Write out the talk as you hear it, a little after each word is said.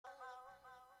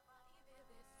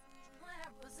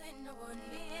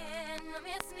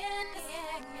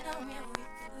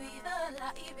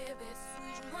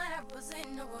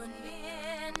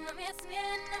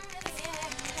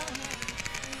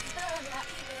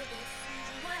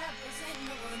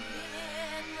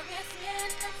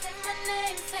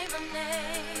Say my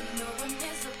name, no one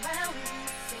is around you.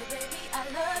 Say baby I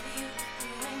love you,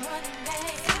 you ain't running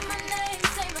late.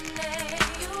 Say my name,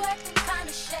 you acting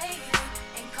kinda shady,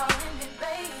 ain't calling me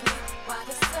baby, why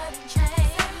the sudden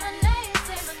change?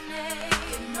 Say my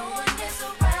name, no one is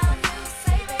around you.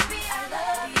 Say baby I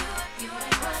love you, you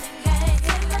ain't running game.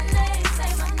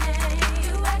 Say my name,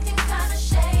 you acting kinda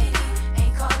shady,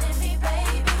 ain't calling me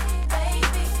baby,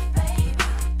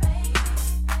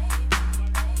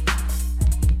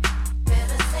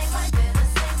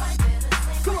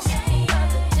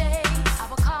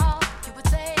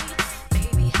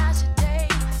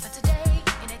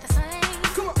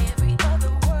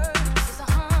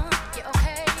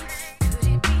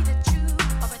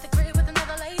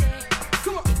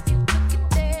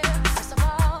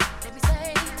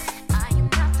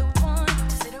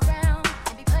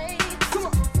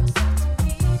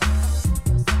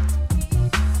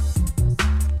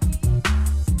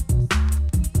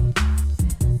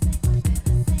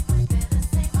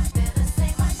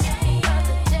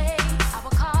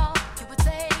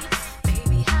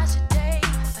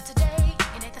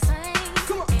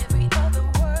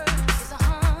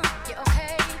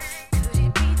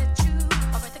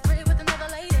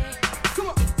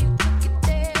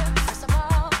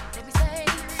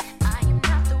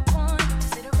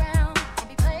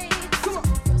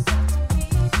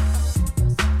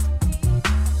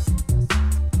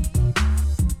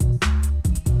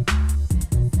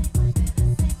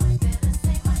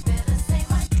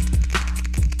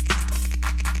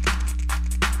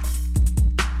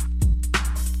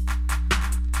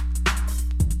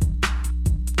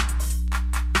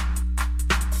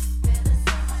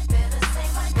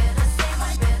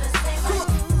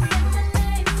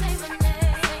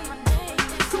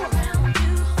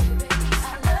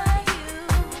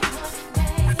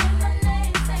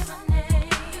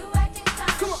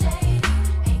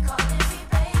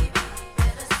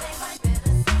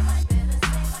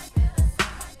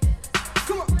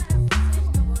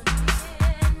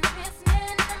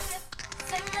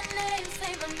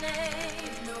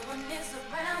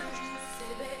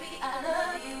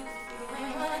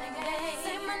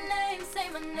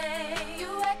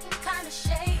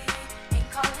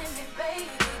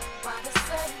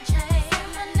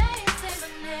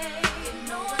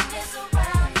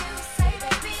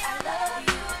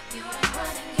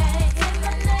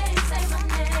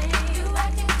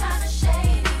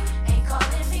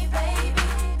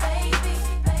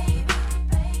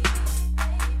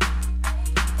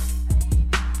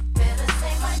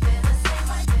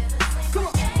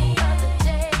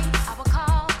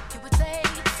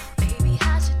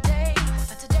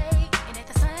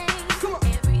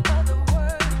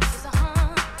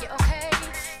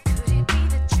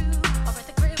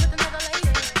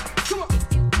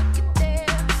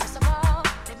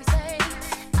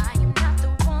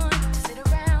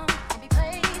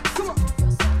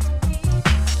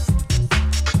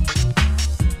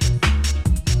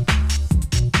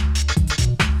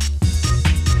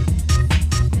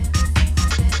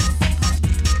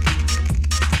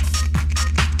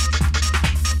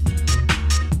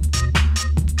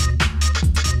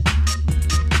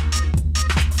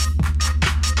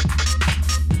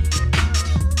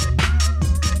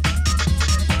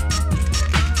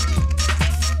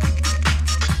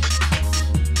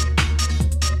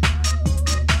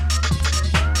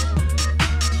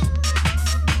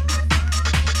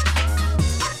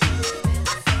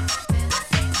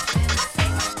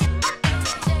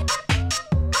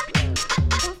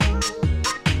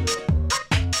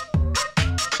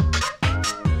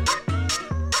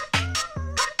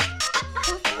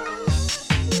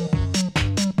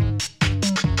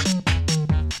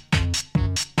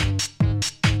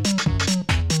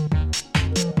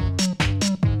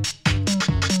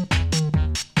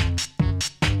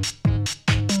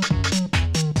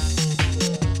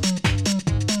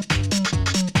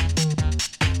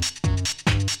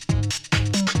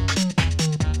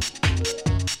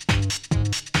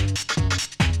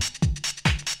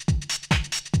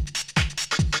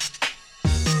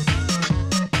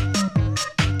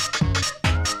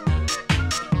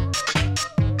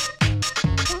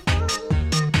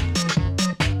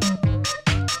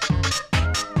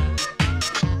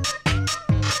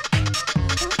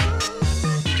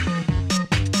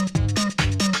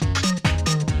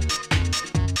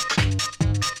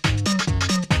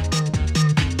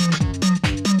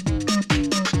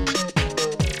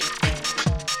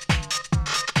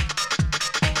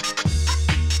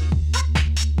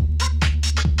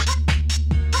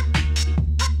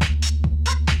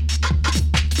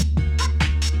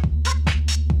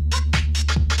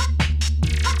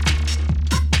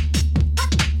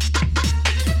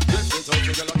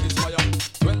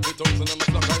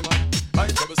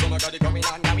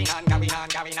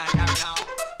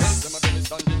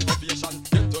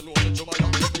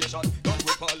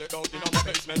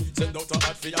 attachment. Send out a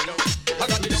heart for your love. I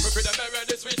got the young for them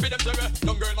ready, sweet for them terror.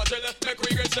 Young girl my jelly, make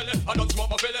we get silly. I don't smoke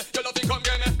my filly, your love come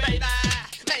get me, baby,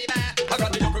 baby. I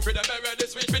got the young for them ready,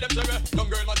 sweet for them terror. Young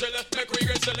girl my jelly, make we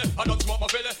get silly. I don't smoke my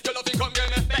filly, your love come get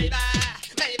me, baby,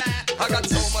 baby. I got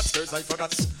so much girls I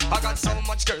forgot. I got so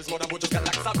much girls, more than just got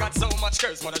lax. I've got so much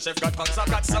girls, more than chef got pots. I've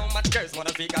got so much girls, more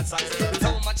than feet got socks.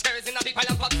 So much girls in a big pile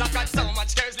of pots. I've got so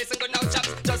much girls, listen good now, chaps.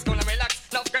 Just gonna relax,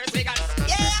 love girls we got.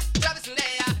 Yeah, Travis and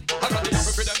Leia. I got the young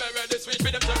for them ready, sweet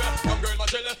for them terror. Young girl my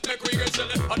jelly, make we get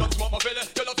silly. I don't smoke my filly,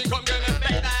 your love come get me,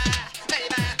 baby,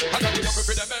 baby. I got the young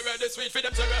for them ready, sweet for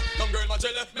them terror. Young girl my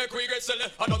jelly, make we get silly.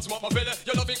 I don't smoke my filly,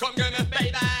 your love come get me,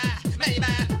 baby,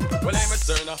 baby. Well, I'm a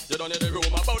Turner, you don't need the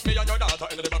room about me and your daughter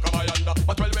in the back of my under.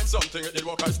 But well, when something it did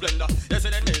work out splendor. Yes,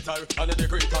 it did meet her, and it did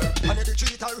greet her, and it did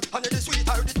treat her, and it did sweet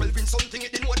her. It 12 in something,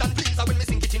 it did more than please her. When we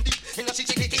sink it in deep, in a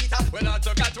chicky kita. Well, I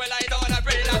took that, well, I don't wanna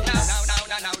pray that now.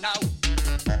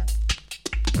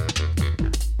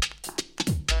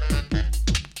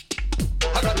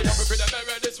 I got the young for them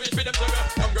ready, sweet for them terror.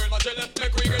 Young girl, my jelly,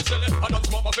 make we get silly. I don't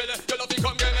smoke my filly, your love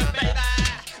come get me, baby,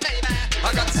 baby.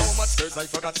 I got so much girls I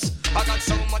forgot. I got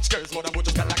so much girls, more than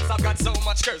just got lax. I've got so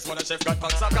much girls, more than chef got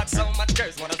pots. I've got so much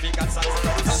girls, more than feet got socks.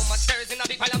 So much girls in a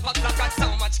big pile of pots. I've got so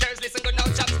much girls, listen good now,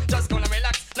 chaps. Just gonna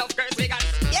relax, love girls we got.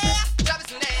 Yeah,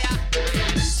 Travis and Leia.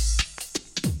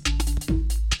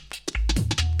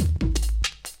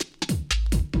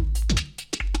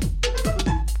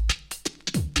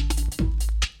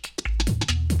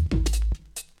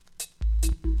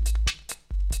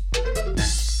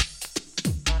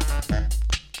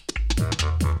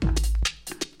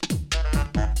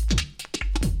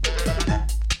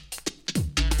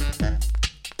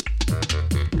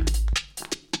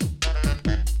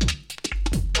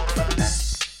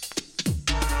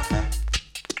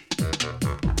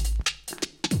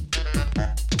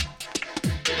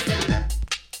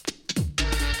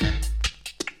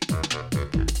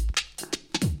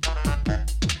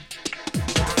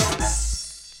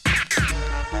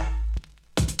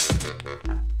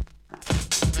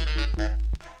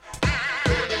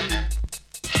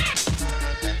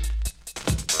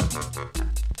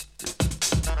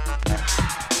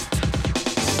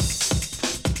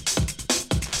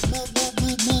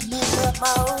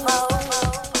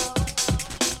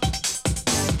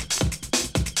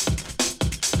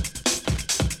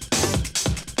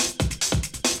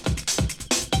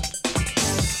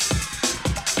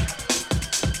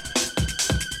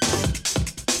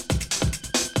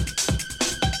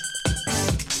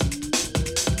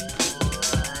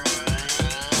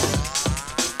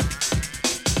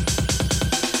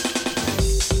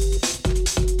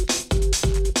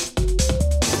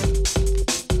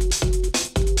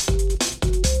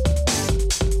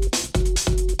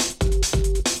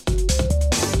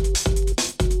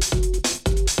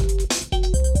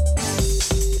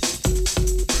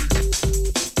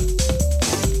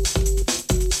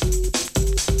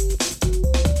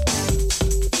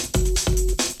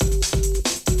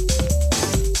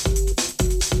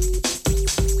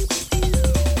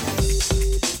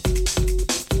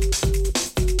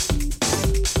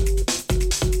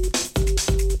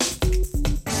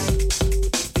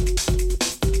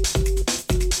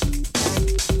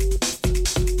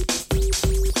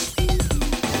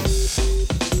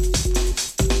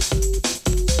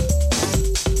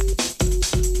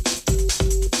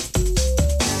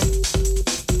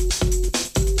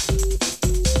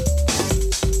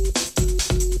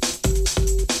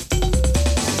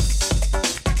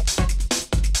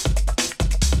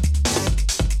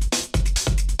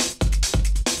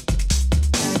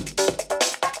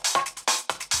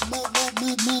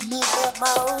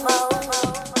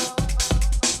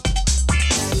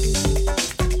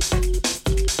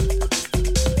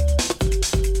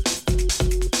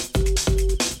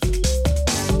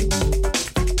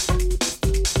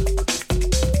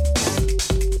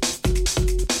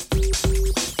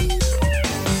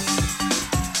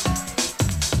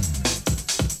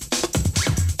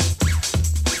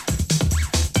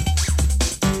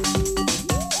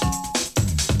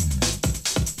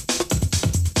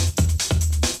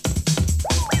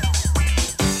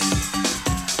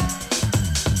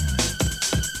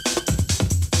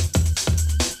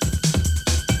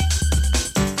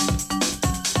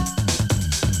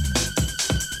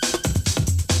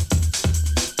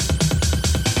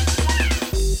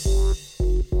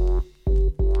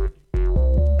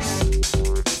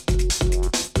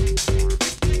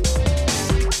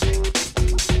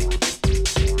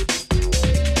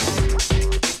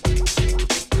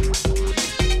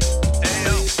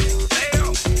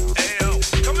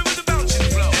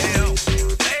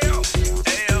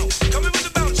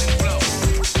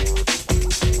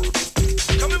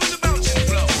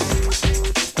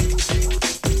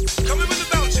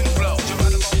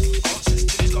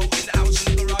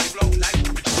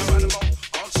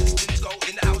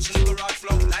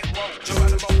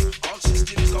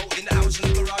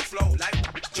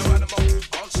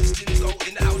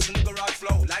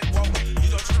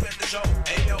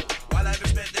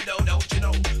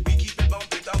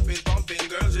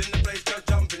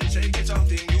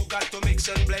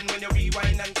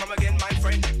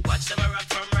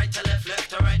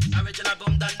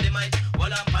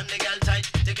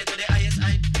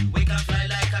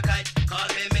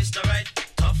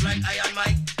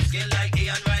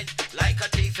 and right, like a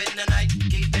thief in the night,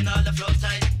 keeping all the flows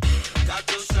tight. Got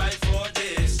to strive for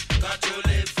this, got to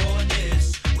live for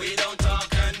this. We don't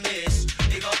talk and miss.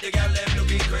 Pick up the girl, them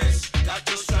looking crisp. Got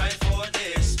to strive for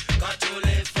this, got to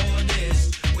live for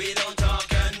this. We don't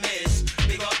talk and miss.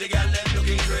 Pick up the girl, them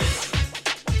looking crisp.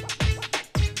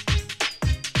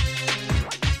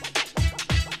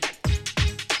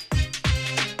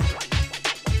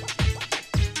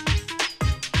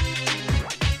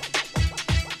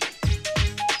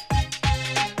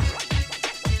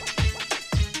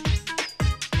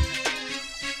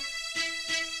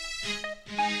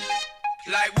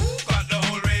 Like who got the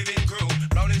whole raving crew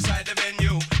round inside the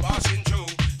venue, passing through.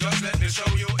 Just let me show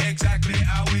you exactly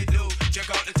how we do. Check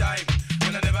out the time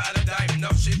when I never had a dime.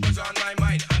 Enough shit was on my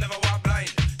mind. I never walk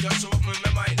blind. Just open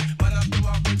my mind. Man up to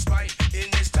walk with spine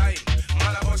in this time.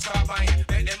 Man I was carbine.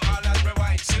 Let them all as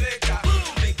rewind. Selector.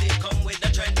 Boom, big D come with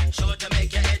the trend, sure to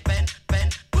make your head bend,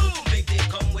 bend. Boom, big D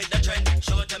come with the trend,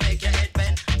 sure to make your head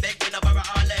bend. Beg with a barra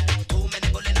all end, too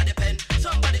many bull in the pen.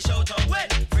 Somebody shout out when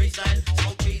freestyle,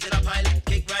 smoke trees in a pile,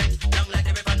 kick rhymes, down like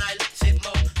the river Nile. Sip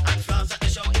more and flounce at the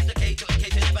show is the K to in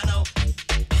case you never know.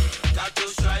 Got to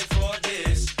strive for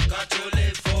this, got to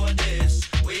live for this.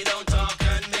 We don't talk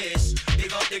and miss.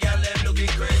 Pick up the girl, them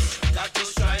looking crisp. Got to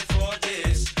strive for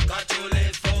this, got to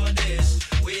live for this.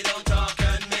 We don't talk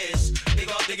and miss. Pick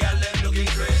up the girl, them looking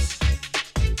crisp.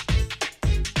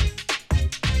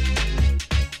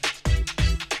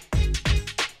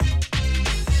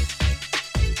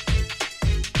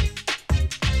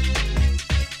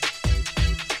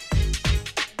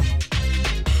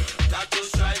 Got to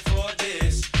strive for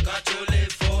this, got to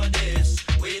live for this.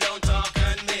 We don't talk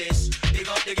and miss. Pick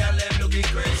up the girl, them looking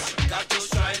crisp. Got to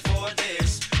strive for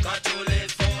this, got to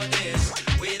live for this.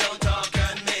 We don't talk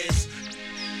and miss.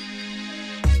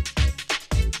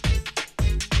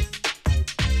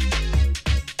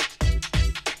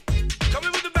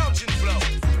 Coming with the bouncing flow.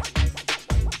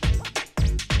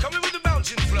 Coming with the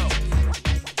bouncing flow.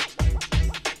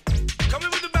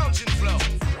 Coming with the bouncing flow.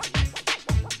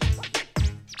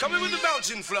 Coming with the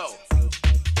bouncing flow.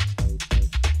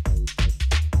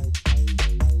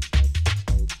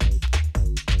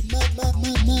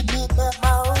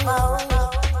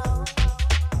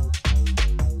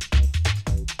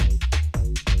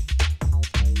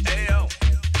 Hey yo.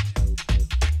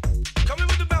 Coming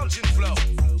with the bouncing flow.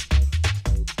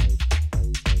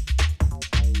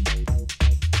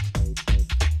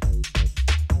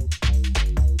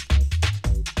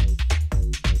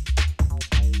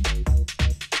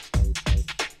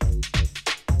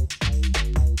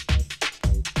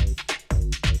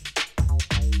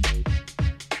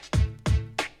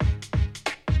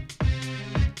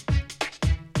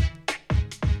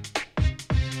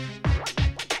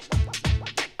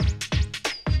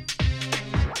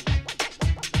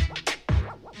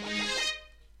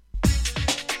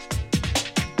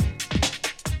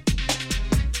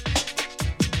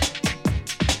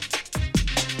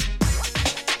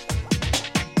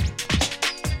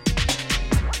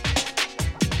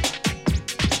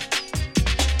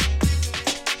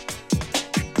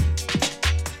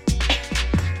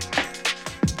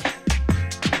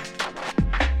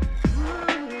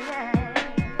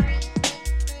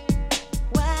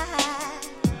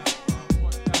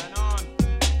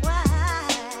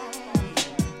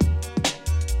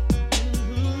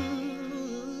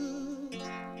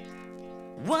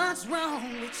 What's wrong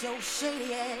with your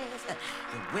shady ass?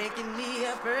 You're waking me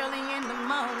up early in the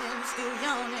morning, still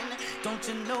yawning. Don't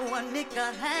you know a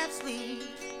nigga half sleep?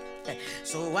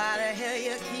 So why the hell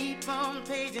you keep on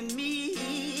paging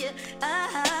me?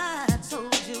 I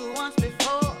told you once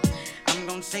before, I'm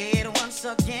gonna say it once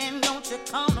again. Don't you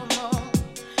call no more.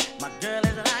 My girl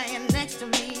is lying next to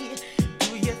me.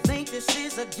 Do you think this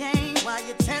is a game? Why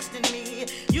you testing me?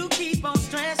 You keep on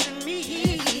stressing me.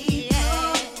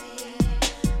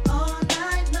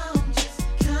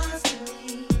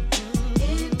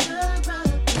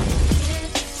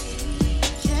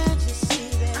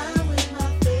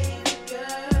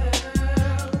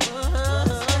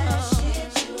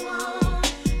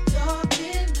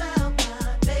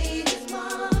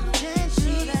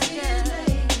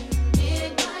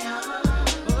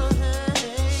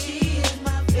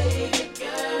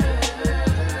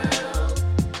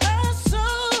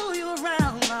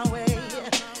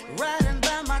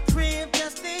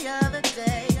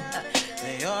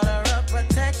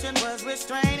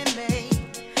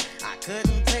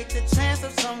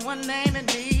 Someone naming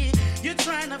me, you're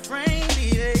trying to frame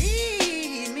me,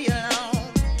 leave me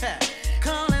alone.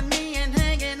 Calling me and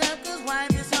hanging up 'cause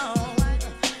wife is home.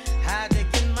 How'd you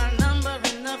get my number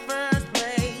in the first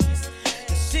place?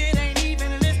 The shit ain't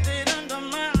even listed under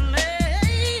my name.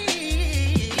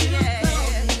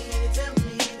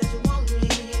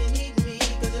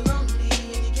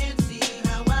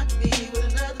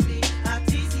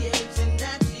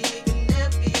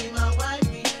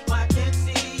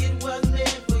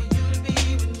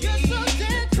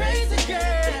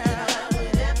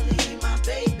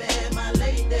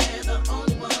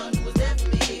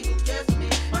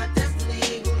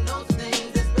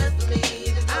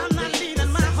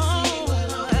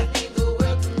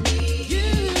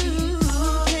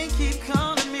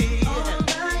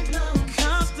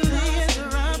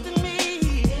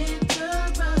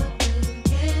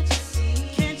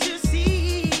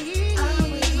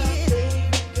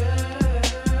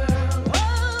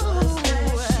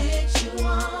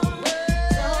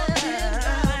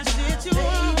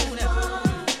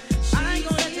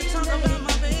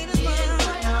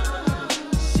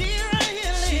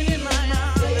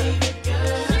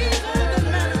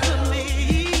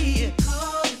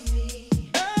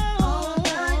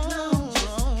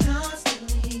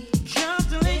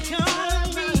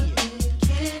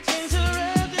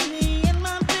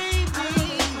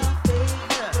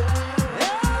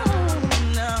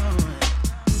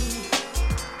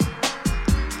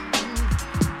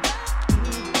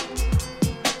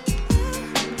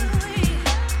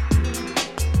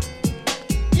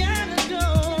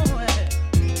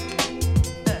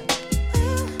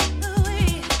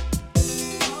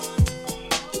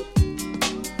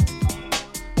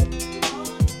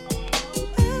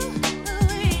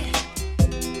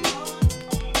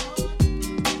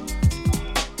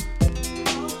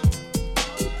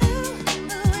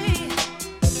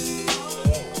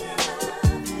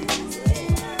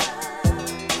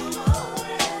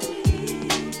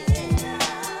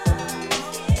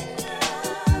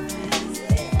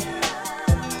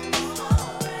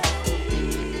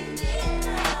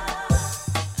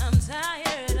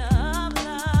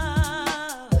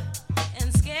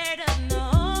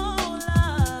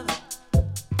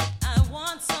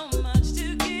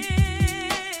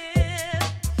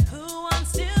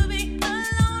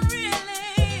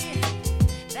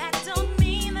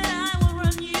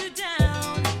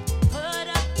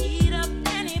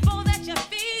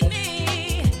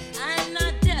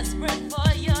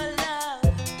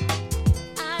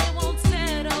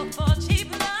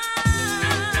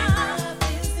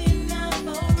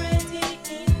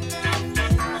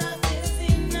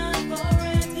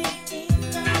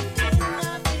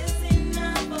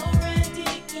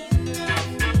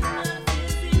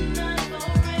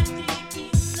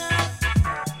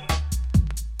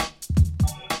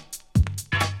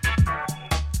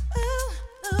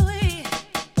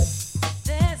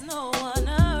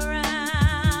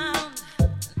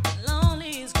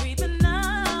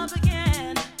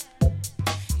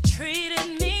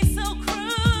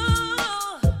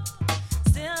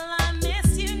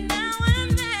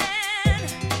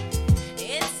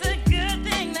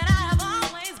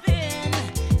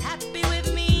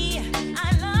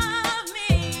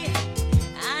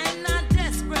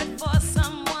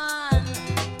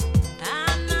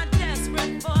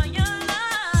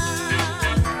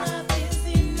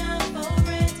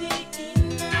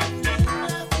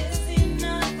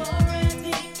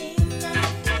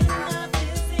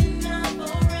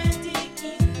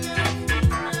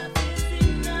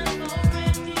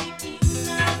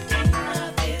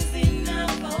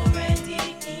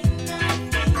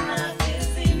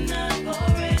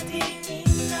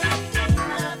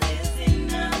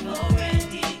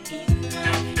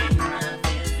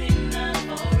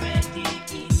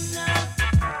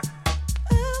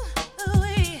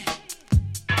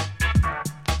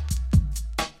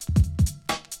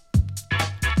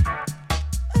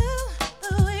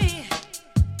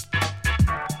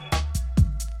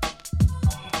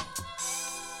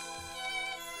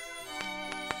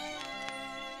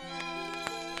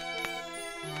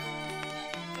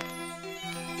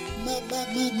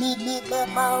 Love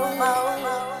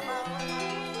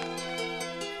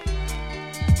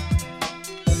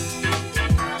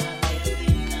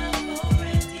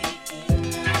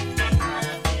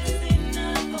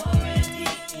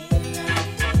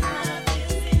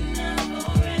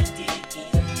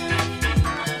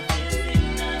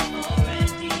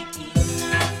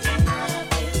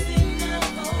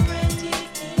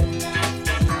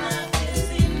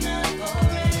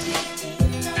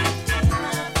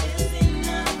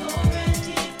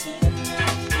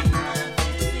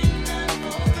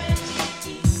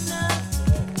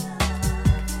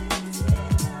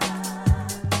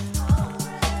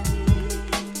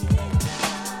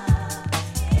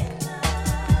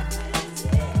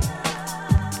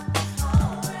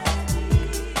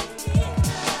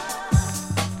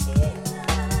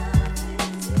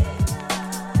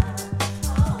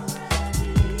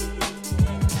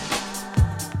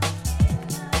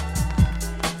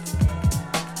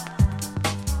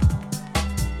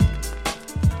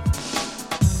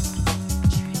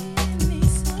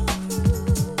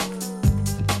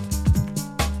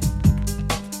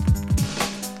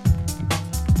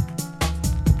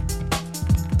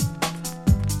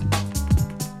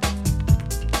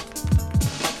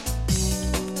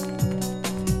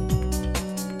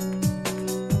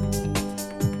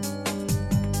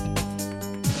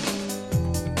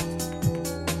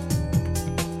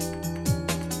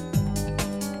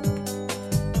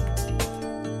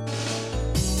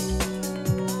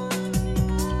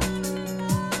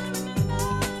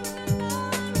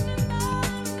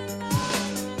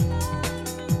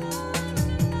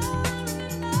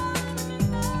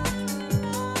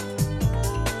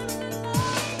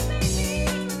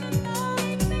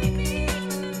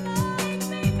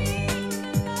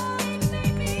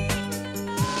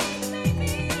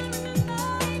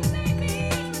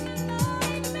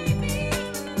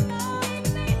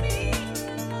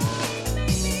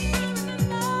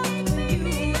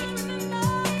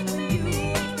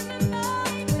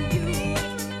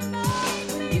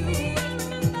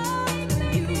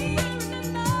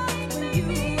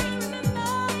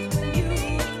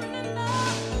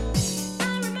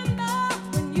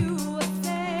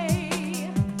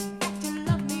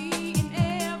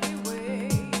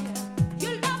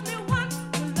me,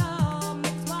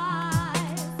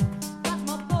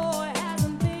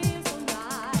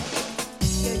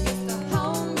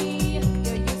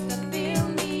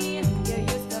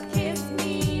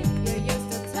 you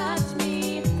used to touch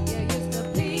me.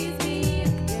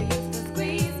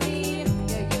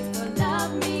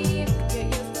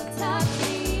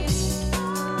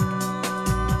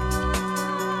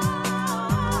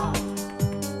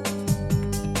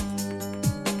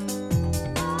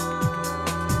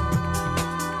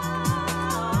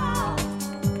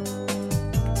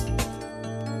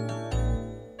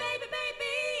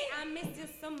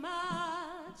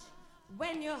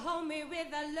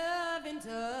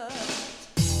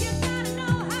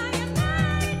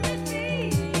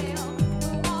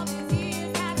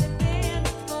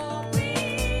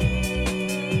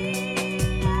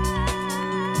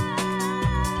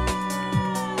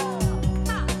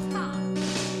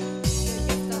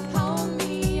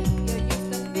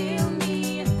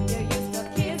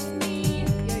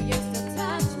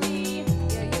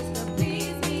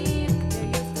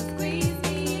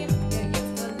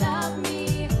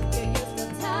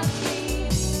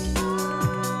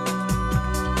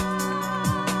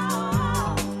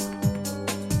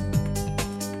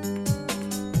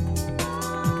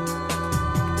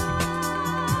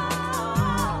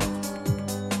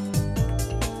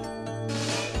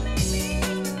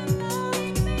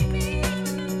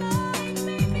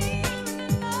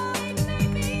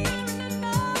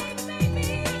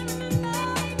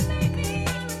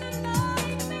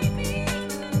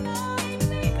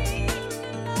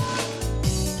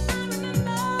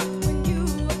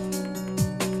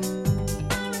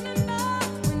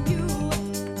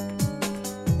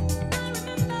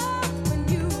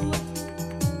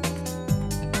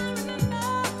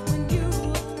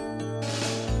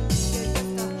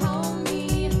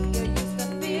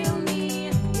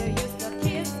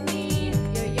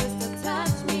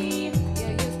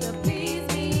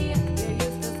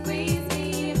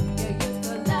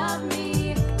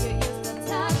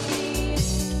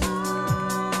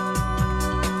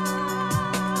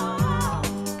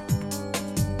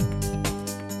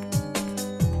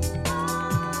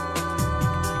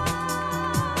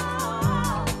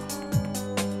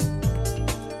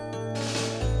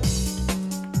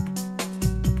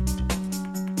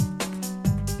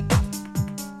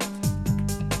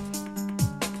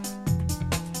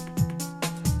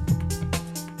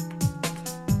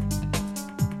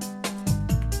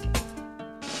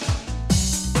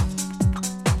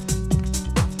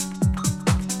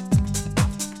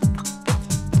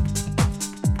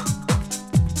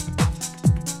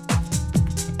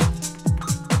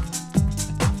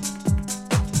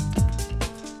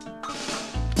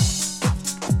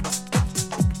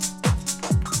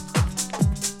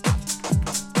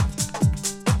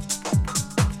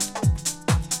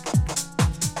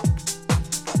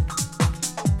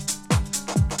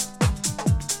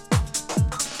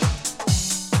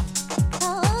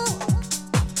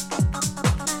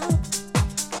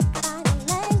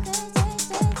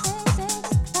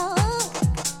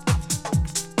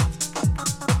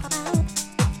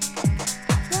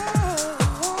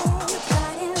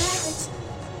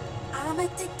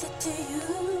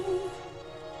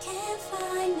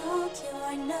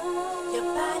 cure, no. Your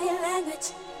body language,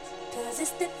 'cause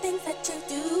it's the things that you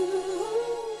do.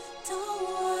 Don't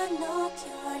want no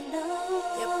cure, no.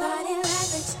 Your body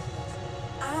language,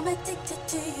 I'm addicted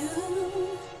to you.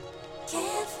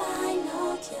 Can't find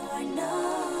no cure, no.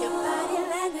 Your body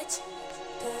language,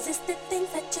 'cause it's the things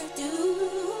that you do.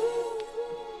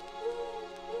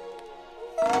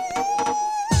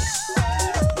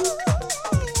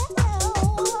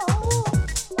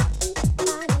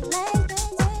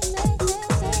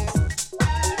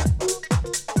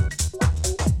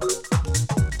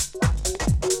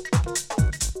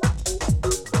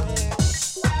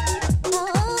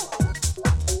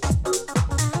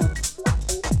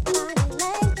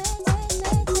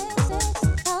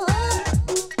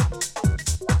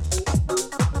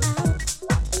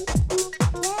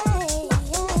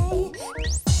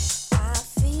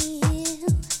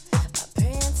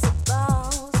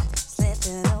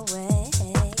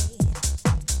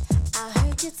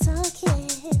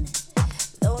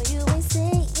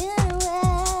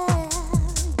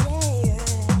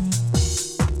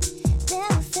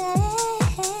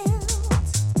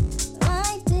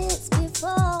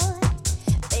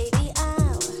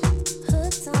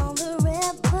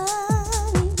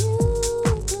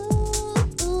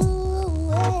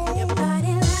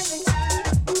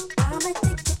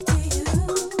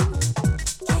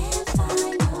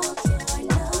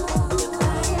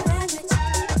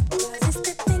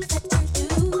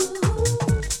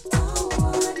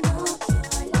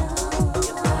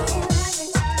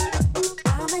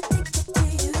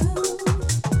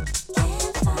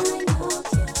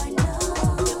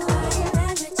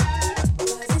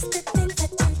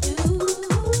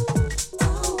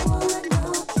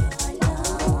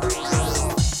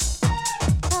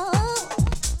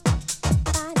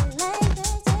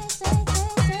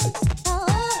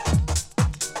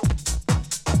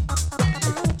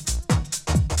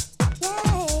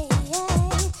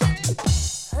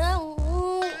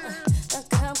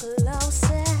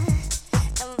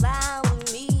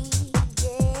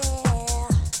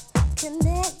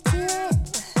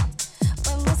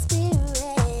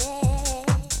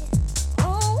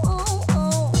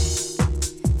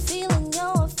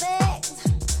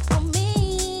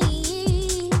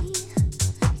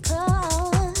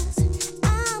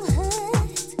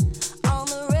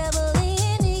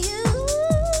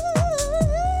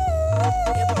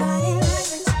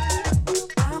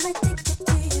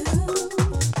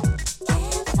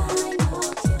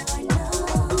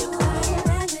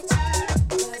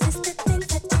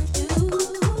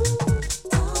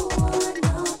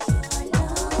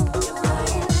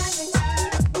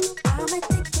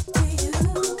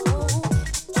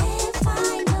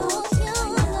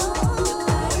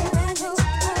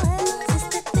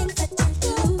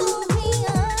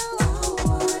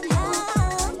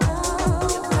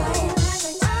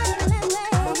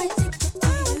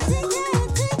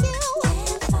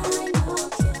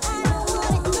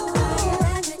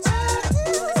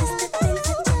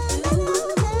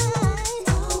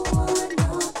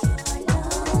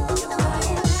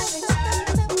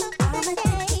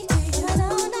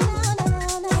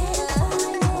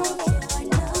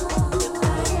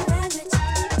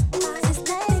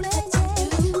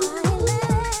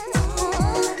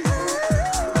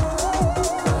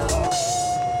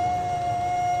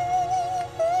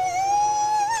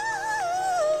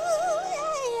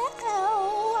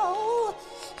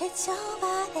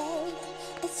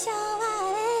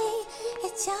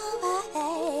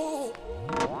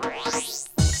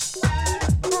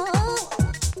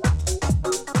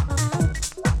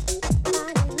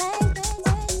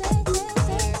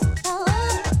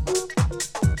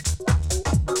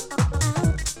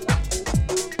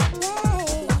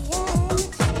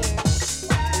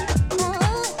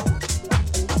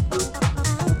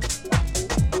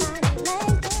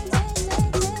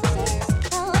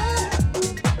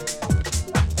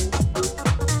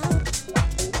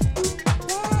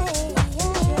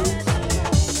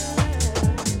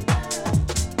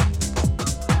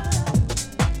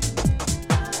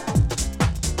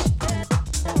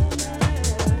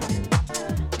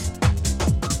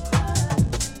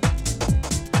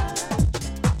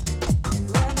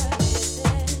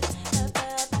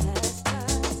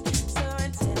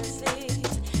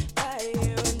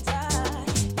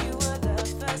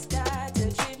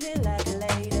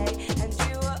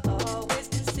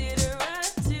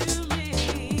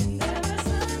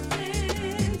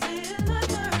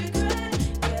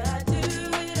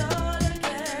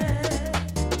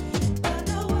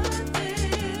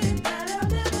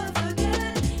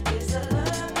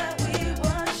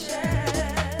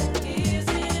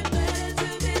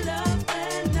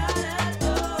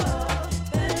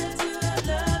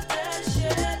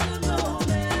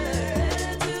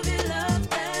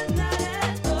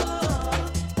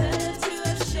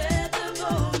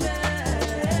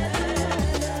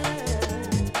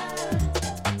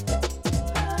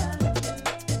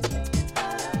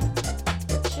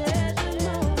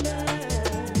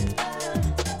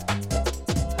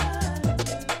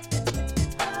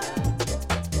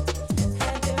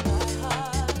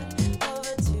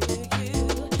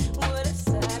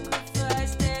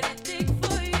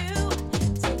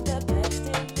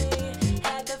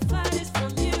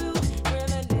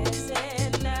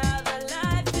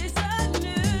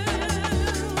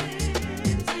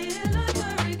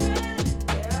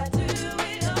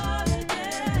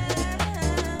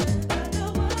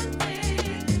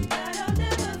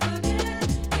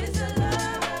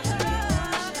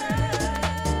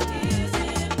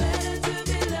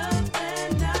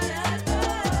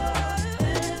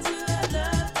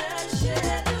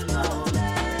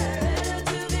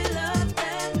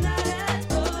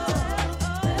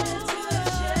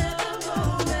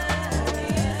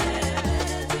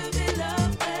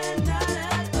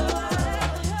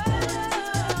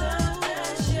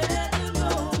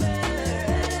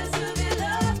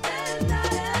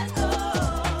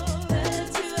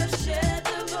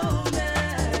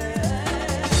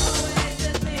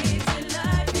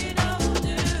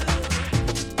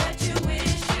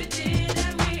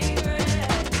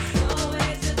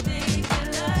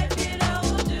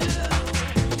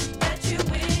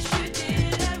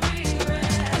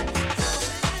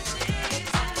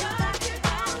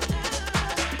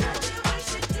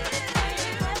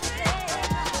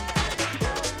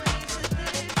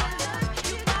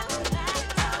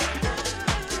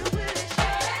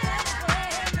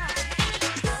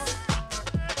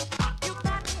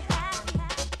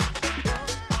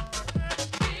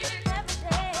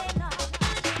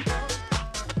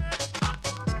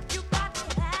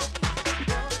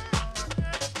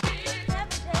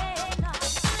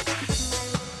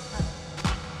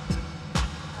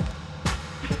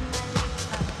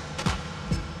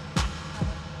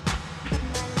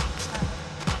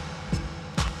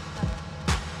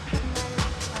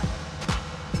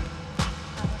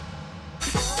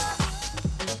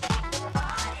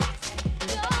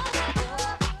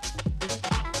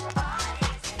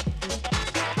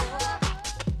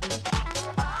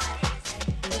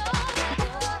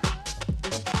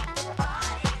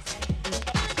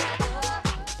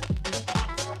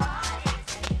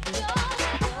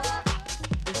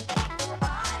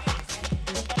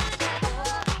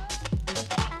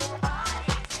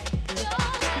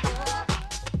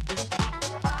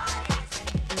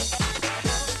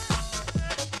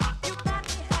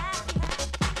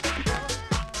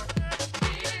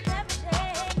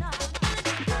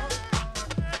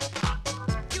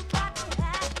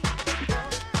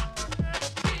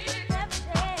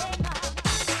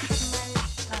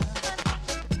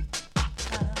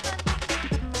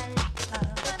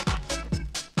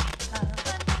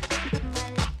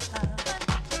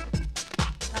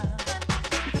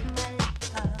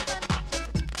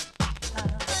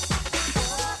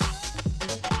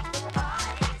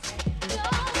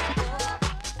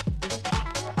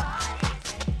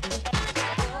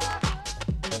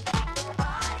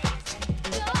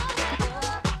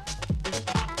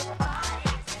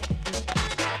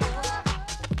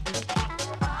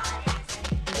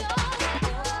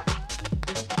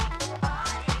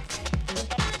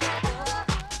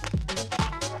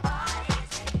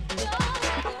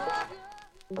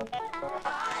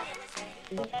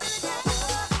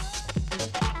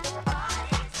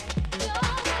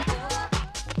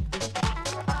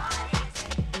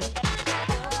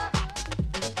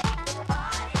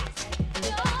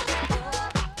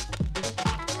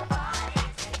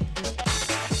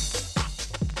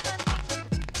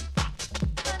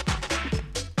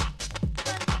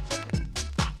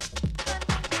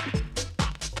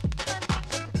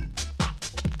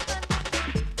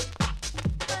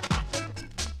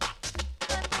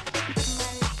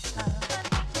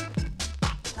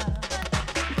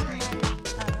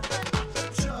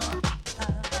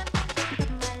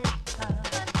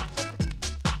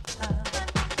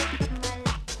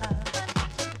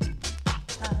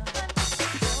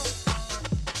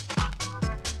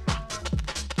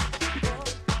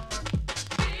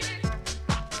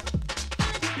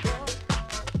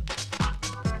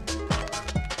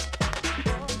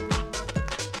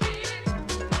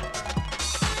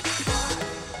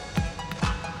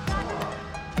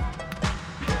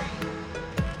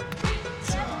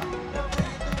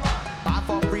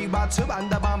 To run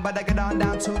the bomb, but I get on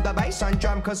down to the bass and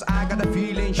drum, cause I got a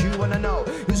feeling you wanna know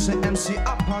who's the MC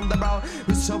up on the road,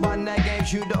 who's the one that gave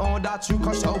you the order to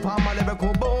cross over my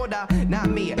lyrical border. Not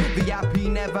me, VIP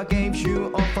never gave you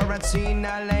authority.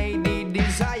 Now lady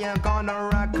desire gonna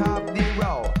rock up the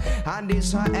road, and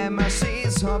this her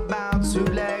MC's about to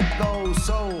let go.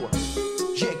 So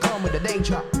yeah, come with the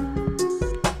danger.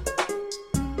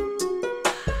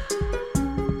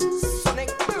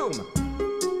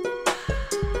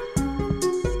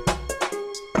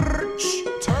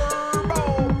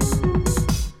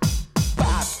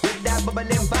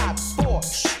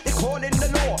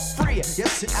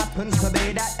 Yes, it happens to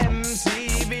be that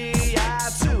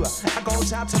MCVI2. I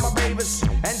goes out to my bravest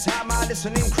and to my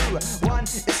listening crew. One,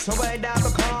 it's the way that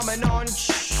we're coming on.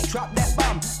 Drop that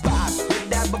bomb. 5, with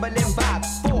that bubbling vibe.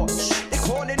 4, they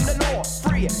calling the law.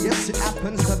 3, yes, it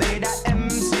happens to be that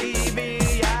MCVI2.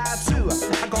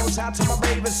 I goes out to my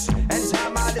bravest and to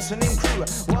my listening crew.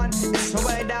 One, it's the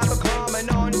way that we're coming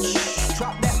on.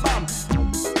 Drop that bomb.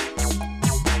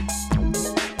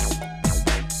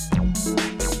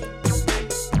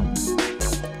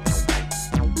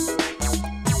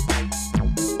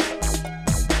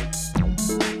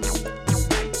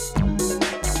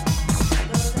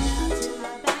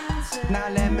 Now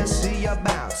let me see your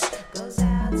bounce. Goes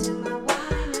out to my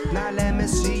wine. Now let me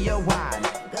see your wine.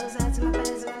 Goes out to my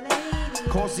fellas and my lady.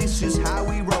 Cause this is how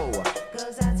we roll.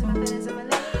 Goes out to my fellas and my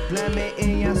lady. Let me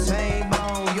in your same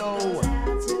bone, yo. Goes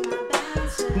out to my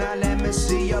bouncer. Now let me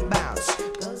see your bounce.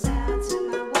 Goes out to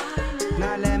my wine.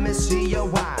 Now let me see your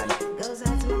wine. Goes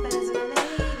out to my fellas and my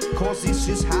lady. Cause this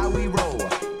is how we roll.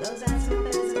 Goes out to my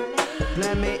fellas and my lady.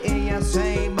 Let me in your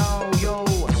same bone, yo.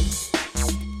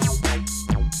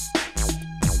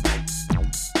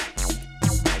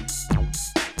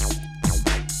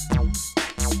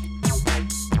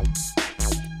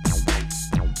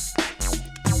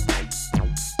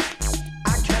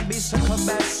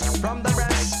 From the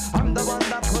rest, I'm the one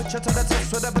that put you to the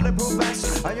test with a bulletproof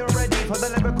vest. Are you ready for the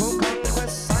lyrical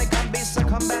conquest? I can be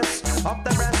second best of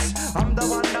the rest. I'm the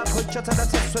one that put you to the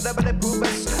test with a bulletproof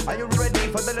vest. Are you ready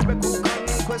for the lyrical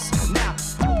conquest? Now,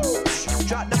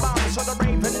 drop the bombs for the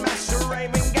Raven Master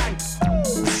Raven Gang.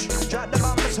 Drop the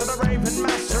bombs for the Raven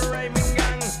Master Raven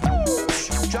Gang.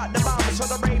 Drop the bombs for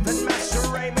the Raven Master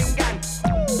Raven Gang.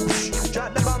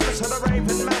 Drop the bombs for the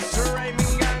Raven Master Raven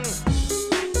Gang.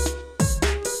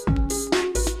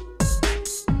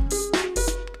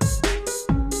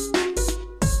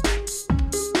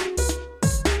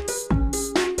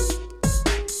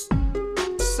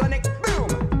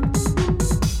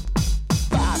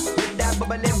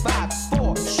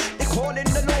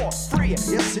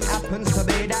 Yes, it happens to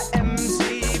be that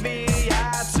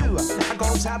MCVI2. I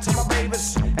goes out to my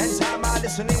bravest and to my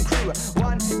listening crew.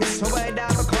 1, it's the way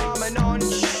that we're coming on.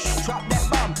 Drop that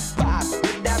bomb. 5,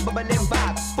 with that bubbling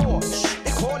vibe. 4,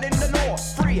 they calling the law.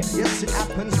 3, yes, it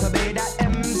happens to be that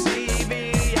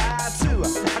MCVI2.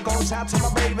 I goes out to my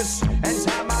bravest and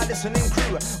to my listening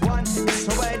crew. 1, it's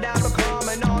the way that we're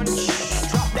coming on.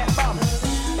 Drop that bomb.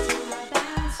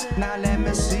 Now let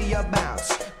me see your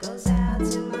bounce. Goes out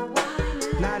to my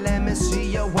wine. Now let me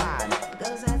see your wine.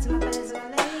 Goes out to my fellas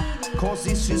and my lady. Cause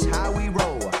this is how we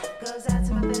roll. Goes out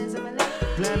to my fellas and my lady.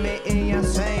 Let me in your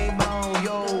same bone,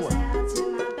 yo. Goes out to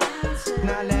my bouncer.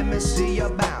 Now let me see your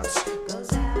bounce.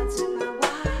 Goes out to my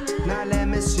wine. Now let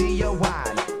me see your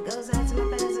wine. Goes out to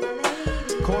my fellas and my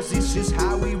lady. Cause this is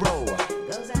how we roll.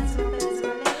 Goes out to my fellas and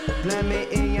my lady. Let me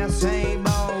in your same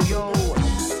bone, yo.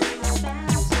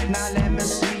 Now let me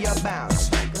see your bounce.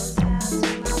 Goes out to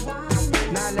my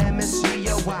wine. Now let me see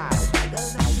your wine.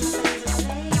 Goes out to my fellas and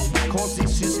my lady.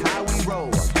 this is how we roll.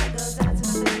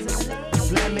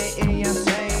 Let me in your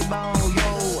table, yo.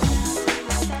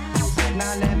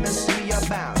 Now let me see your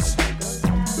bounce.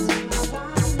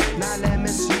 Now let me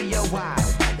see your wide.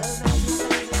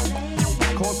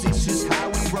 Cause this is how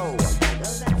we roll.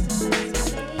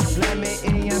 Let me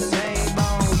in your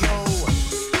table, yo.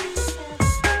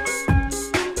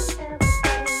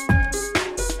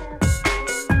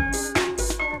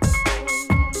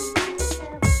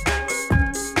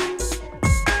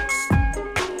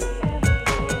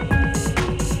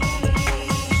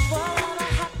 Whatever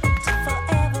happened to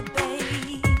forever,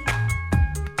 babe?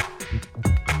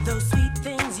 Those sweet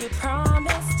things you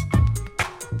promised.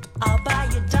 I'll buy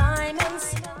you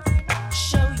diamonds,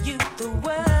 show you the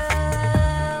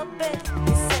world, babe.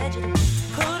 You said you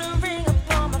put a ring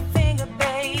upon my finger,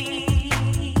 baby.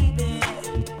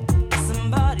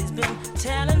 Somebody's been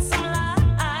telling some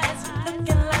lies,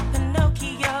 looking like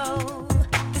Pinocchio.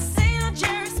 This ain't no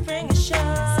Jerry Springer show.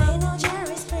 This ain't no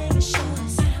Jerry Springer show.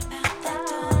 Get about that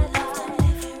door, love, don't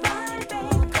live it right,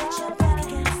 baby. Put your back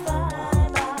against the wall,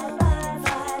 bye, bye,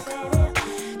 bye, baby.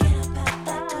 Get about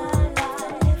that door, love,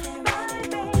 don't live it right,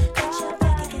 baby. Put your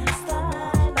back against the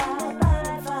wall, bye,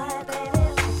 bye, bye, baby.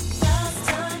 First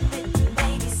time bitten,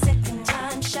 baby, second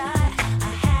time shy.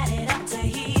 I had it up to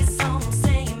his song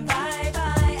saying bye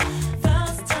bye.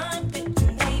 First time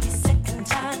bitten, baby, second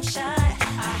time shy.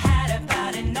 I had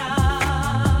about enough.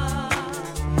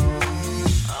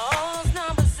 All those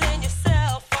numbers in your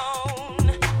cell phone.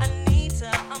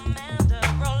 Anita, Amanda,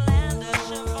 Rolanda,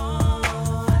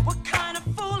 Siobhan. What kind of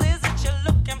fool is it you're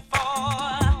looking for?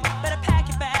 Better pack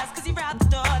your bags, 'cause you're out the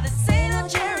door. This ain't no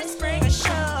Jerry Springer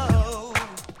show.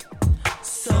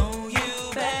 So you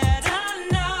better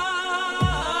know.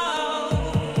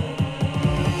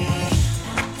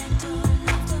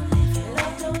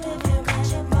 Love, don't live it, got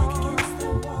your back against the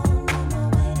wall. No more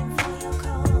waiting for your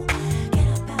call. Get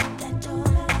up out that door.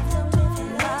 Love,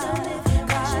 don't live it,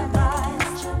 got your back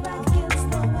against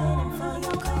the waiting for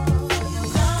your call.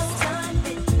 First time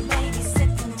bitten, baby,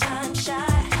 second time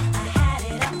shy. I had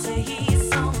it up to his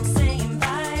song saying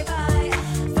bye bye.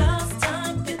 First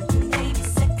time bitten, baby,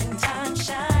 second time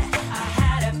shy. I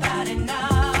had about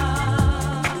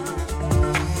enough.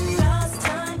 First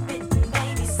time bitten,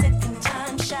 baby, second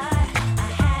time shy. I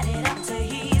had it up to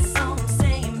his song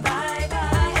saying bye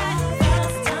bye.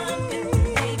 First time bitten,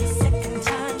 baby, second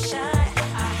time shy.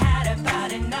 I had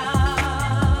about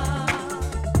enough.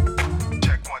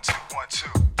 Check 1 2 1 2.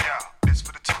 Yeah, this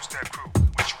for the two-step crew.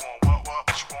 What you want?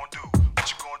 What you gonna do? What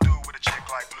you gonna do with a chick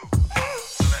like Blue?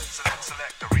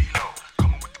 Select the reload.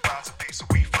 Coming with the vibes of peace, so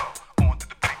we flow. On to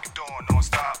the break of dawn,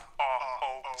 non-stop.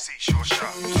 R-O-C, sure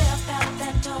shot. Get up out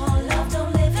that door, love,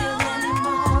 don't live here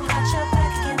anymore. Got your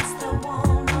back against the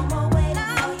wall, no more waiting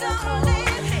for your call.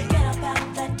 Get up out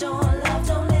that door, love,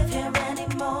 don't live here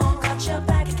anymore. Got your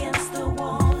back against the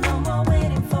wall, no more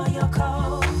waiting for your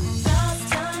call. First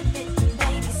time bitten,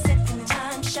 baby, second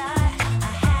time shy.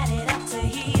 I had it up to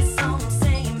his song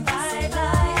saying bye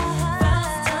bye.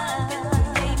 First time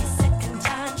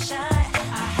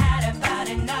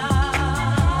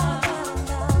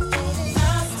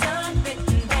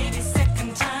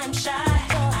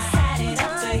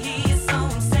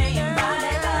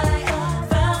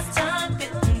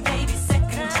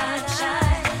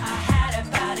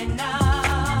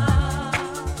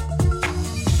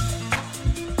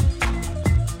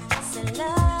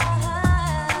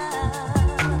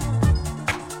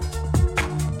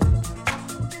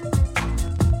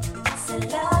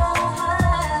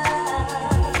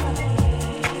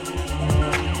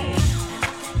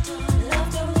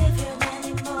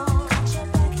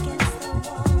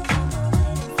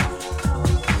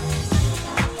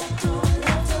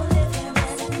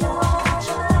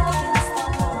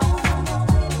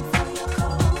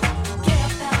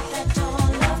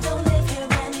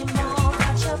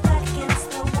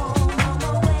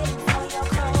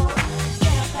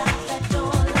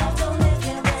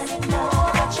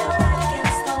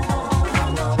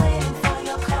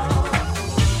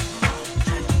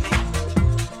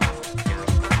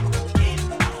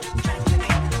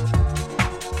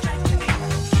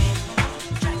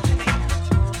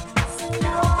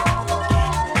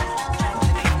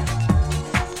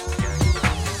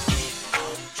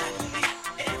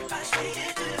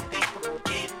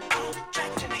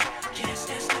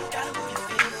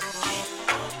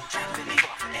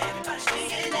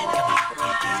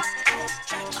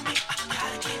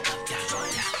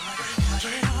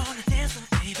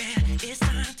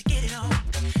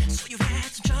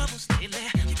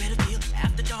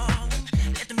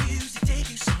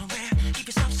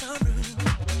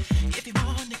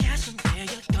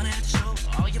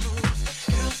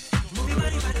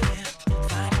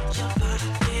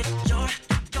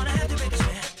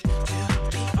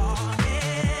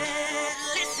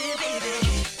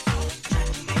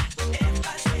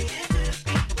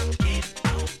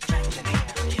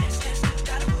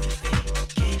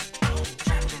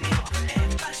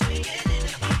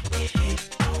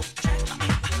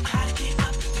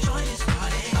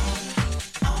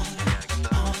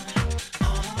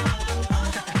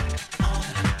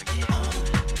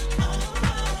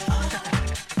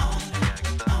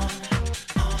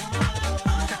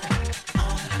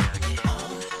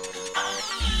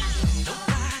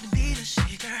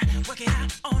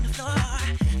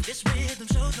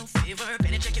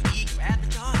check your ego at the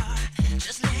door.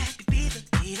 Just let me be the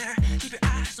leader. Keep your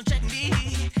eyes on check me.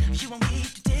 You want me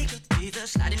to take a breather,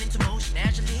 sliding into motion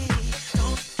naturally.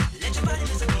 Don't let your body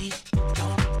miss a beat.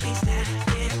 Don't be sad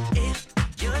if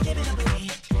you're giving up with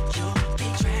me. You'll be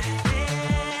trapping.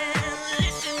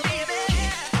 Listen, baby,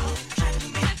 keep on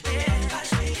tracking me. Everybody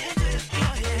sway into the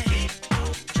beat. Keep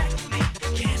on tracking me.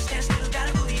 Can't stand still,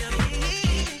 gotta move your feet.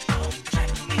 Keep on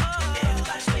tracking me.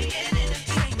 Everybody sway in the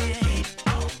singing. Keep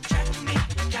on tracking me.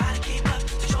 Gotta keep up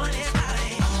to join this party.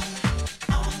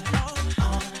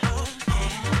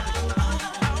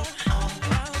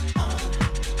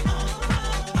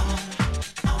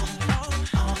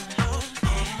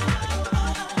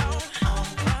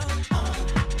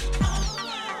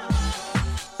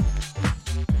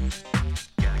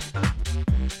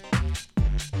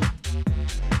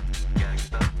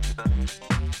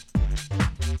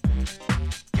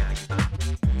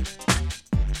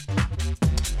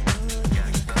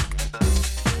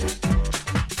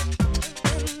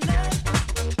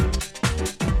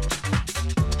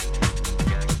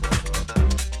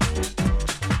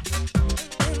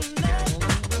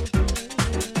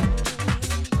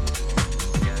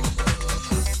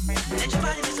 Let your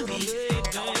body miss a beat.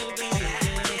 Don't be sad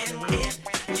if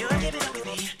you're giving up with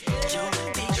me. You'll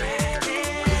be trapping.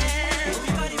 Move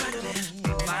your body right to left.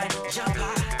 Find your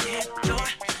pocket.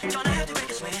 You're gonna have to break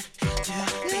a sweat to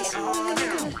be on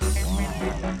you.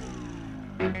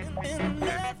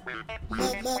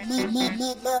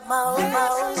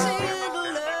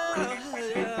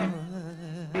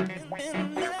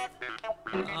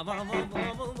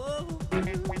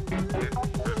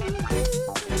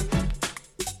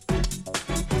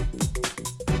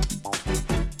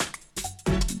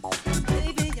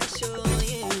 Baby, I'll show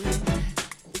you.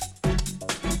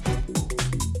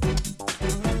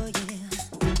 Oh yeah.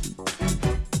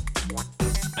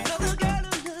 Another girl,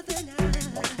 another night.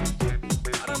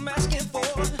 What I'm asking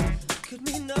for could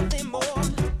mean nothing more.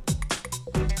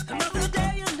 Another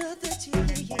day, another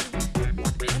day.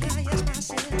 And I ask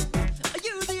myself, are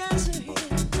you the answer here?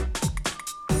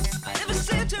 I never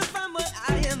seem to find what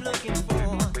I am looking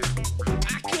for.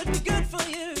 I could be good for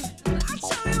you. I'll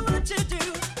tell you what to do.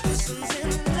 Lessons in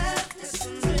love,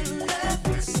 lessons in love,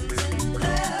 lessons in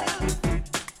love.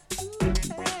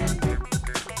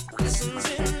 Lessons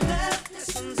in love,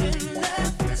 lessons in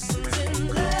love, lessons in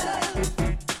love.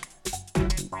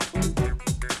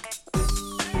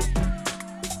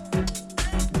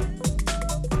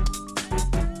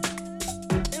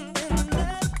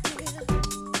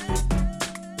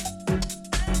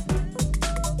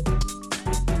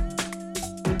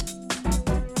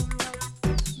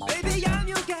 Baby, I'm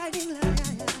your guiding light.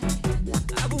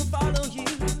 I will follow you.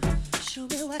 Show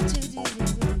me what to do.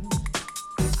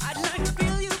 I'd like to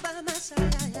feel you by my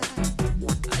side.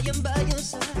 I am by your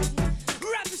side,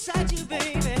 right beside you,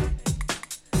 baby.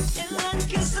 And one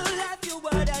kiss of life, you're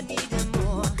what I need and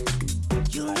more.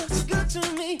 You look so good to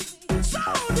me, so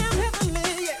damn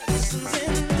heavenly. Yeah. Lessons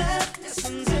in love,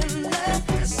 lessons in love,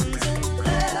 lessons in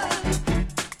love.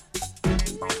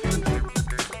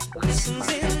 Lessons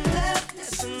in love,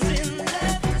 lessons in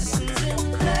love, lessons in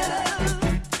love.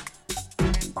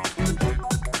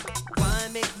 Why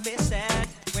make me sad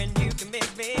when you can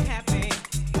make me happy?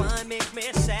 Why make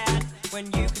me sad when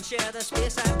you can share the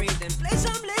space I breathe in? Place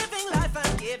I'm living, life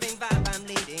I'm giving, vibe I'm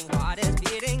leading, heart is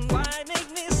beating. Why make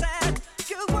me sad?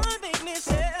 Girl, why make me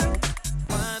sad?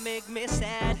 Why make me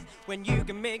sad when you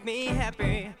can make me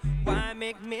happy? Why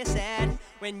make me sad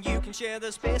when you can share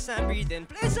the space I'm breathing?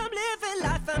 Place I'm living,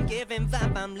 life I'm giving,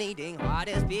 vibe I'm leading, heart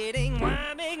is beating.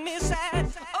 Why make me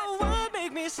sad? Oh, why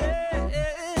make me sad?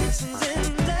 Lessons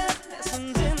in love,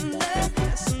 lessons in love,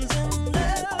 lessons in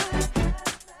love.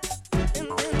 In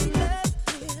love,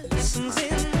 lessons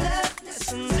in love,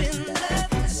 lessons in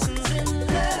love, lessons in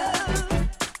love.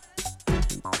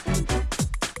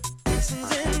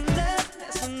 Lessons in love,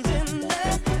 lessons in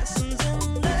love, lessons in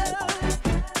love.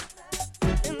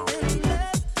 In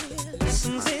love,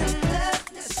 lessons in love,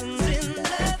 lessons in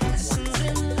love, lessons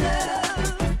in love.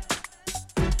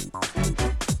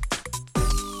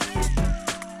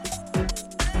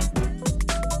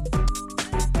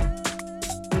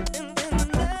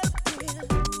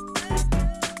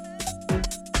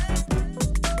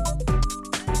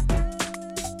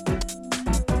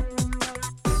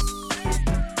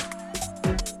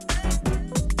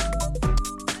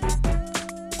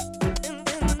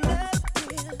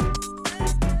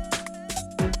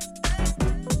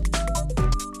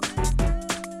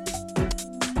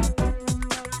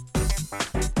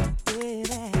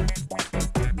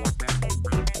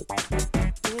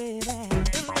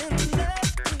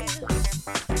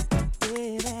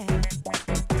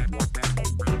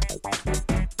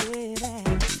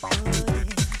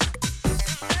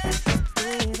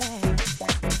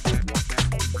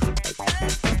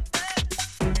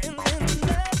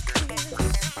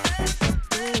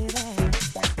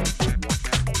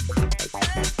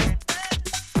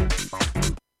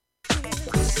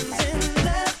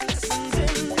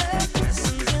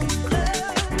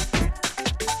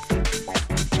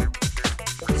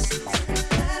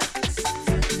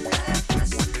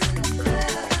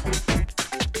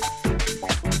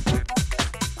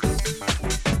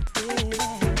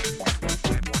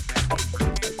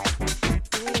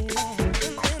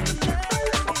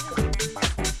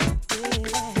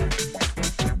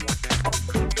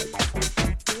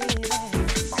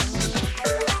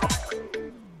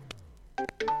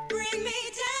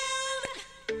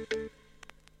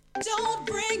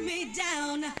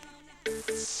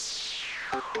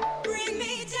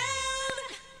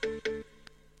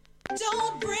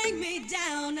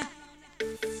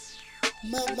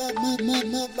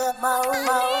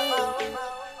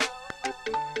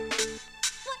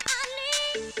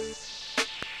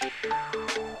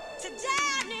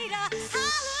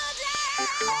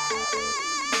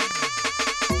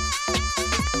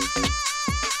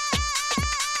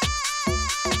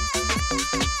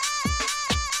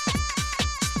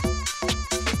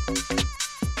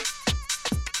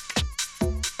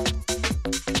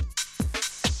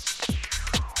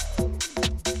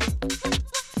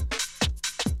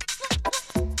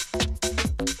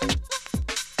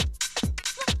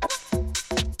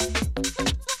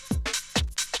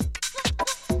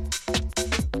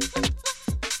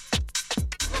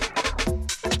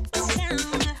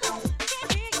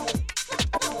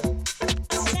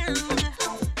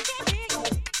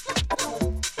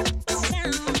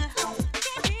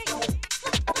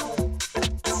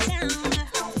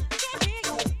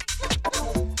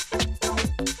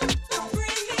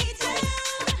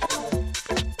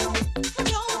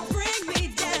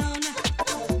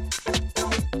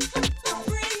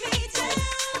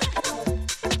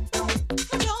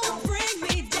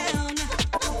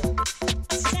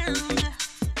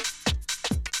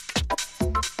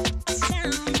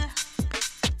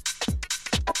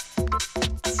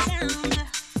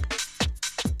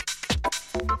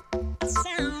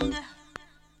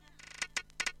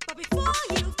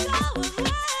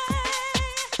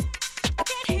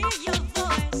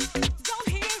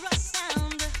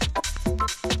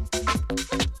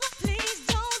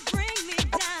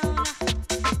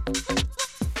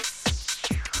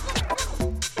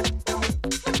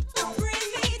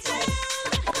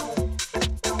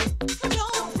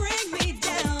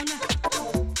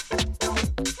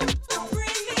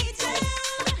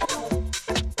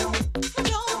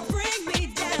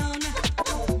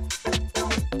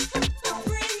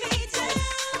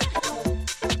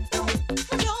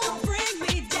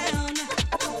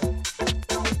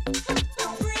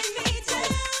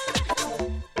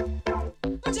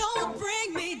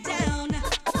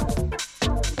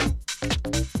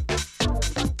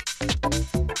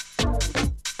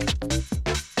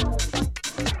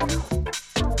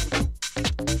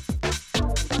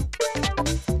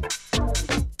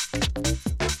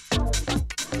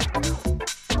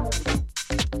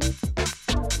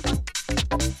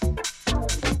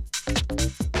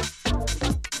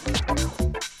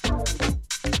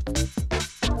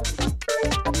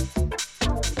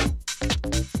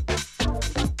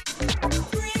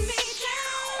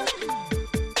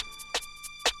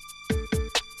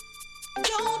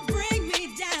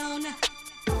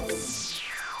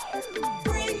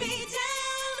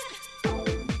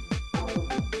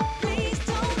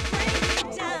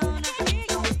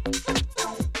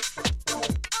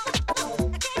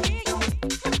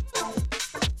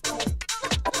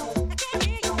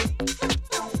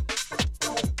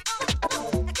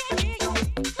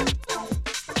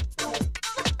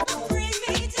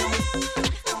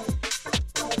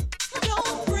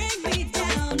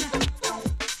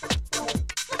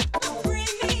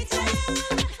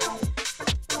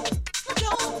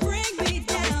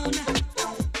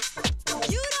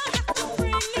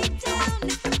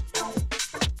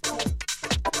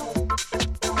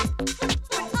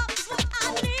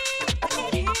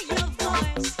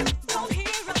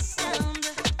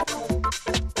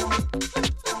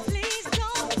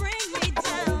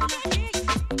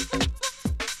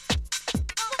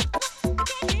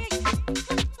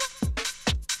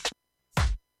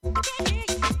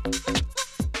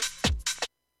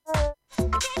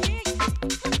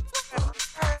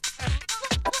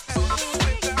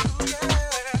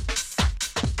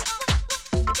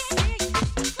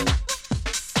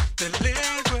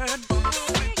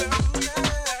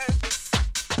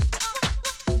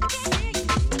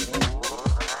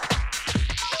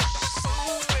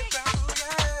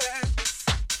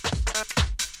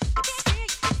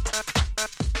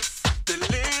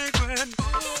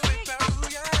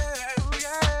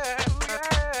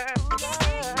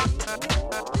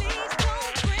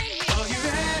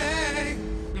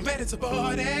 it's a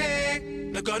party.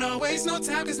 Not gonna waste no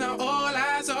time, cause now all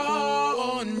eyes are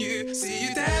on you. See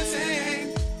you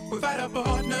dancing without a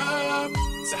partner.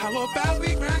 So how about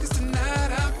we grind, cause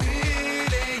tonight I'm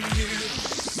feeling you.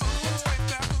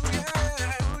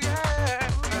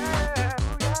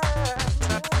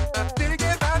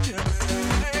 Thinking about you,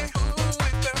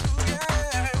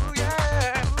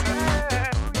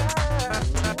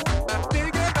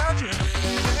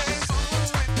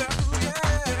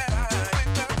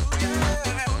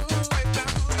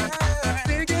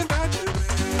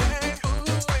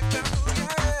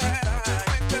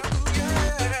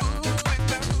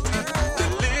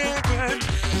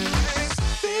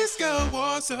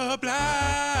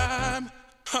 sublime.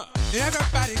 Huh.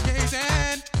 Everybody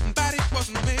gazing, but it was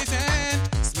amazing.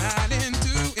 Smiling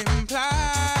to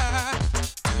imply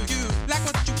to you like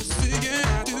what you were seeing.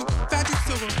 I do find you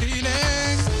so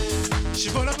appealing. She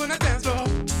rolled up on the dance floor.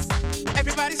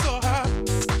 Everybody saw her.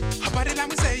 Her body like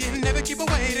we saying, never keep her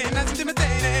waiting. That's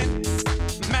intimidating.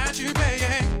 Mind you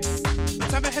paying. No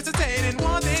time for hesitating.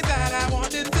 One thing that I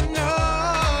wanted to know.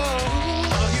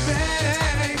 Are you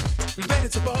ready? Ready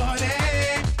to party?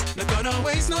 Not gonna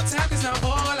waste no time, cause now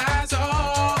all eyes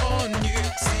are on you.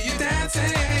 See you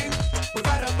dancing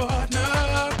without a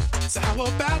partner. So how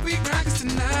about we grind, cause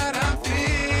tonight I'm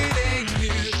feeling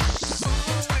you.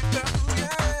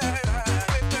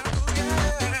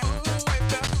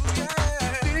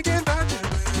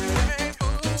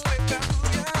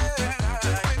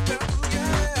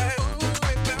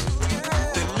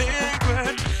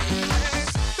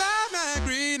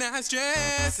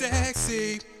 Dress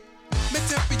sexy,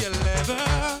 material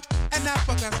leather, and I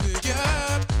forgot to you.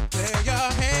 Lay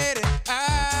your head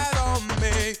out on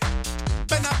me,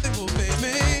 but nothing will faze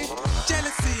me.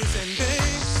 Jealousy is envy.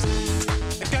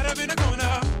 I got up in a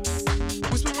corner,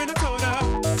 whispering a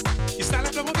total. Your style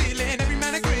of flow feeling, every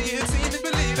man agreeing, seeing is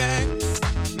believing.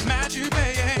 Mind you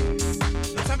paying,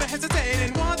 no time for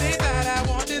hesitating. One thing that I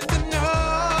wanted to know.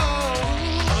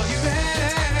 Are you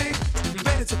ready?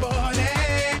 Ready to party?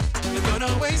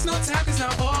 Gonna waste no time, cause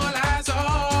now all eyes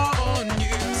are on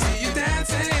you. See you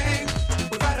dancing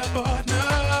without a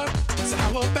partner. So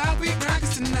how about we grind,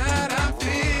 cause tonight I'm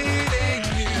feeling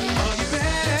you. Are you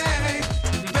ready?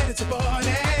 Ready to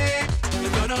party?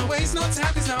 You're gonna waste no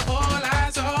time, cause now all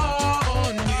eyes are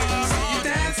on you. See you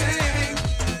dancing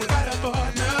without a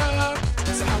partner.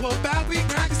 So how about we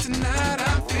grind, cause tonight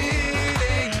I'm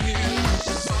feeling you.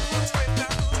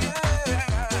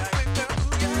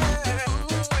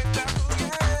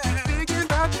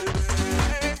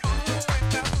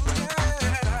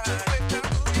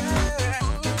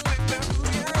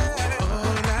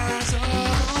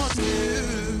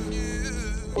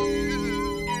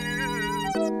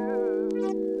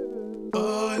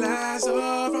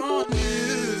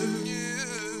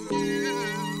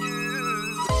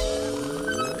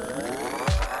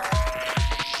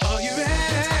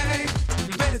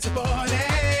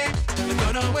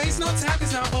 No time,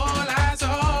 cause now all eyes are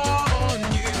on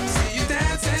you. See you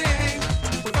dancing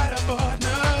without a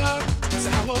partner. So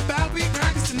how about we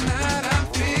grind, cause tonight I'm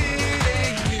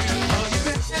feeling you. Are you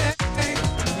ready?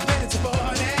 Ready to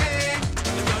party?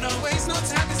 You're gonna waste no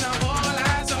time, cause now all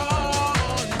eyes are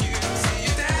on you. See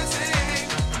you dancing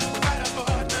without a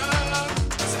partner.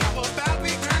 So how about we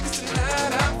grind, cause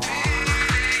tonight I'm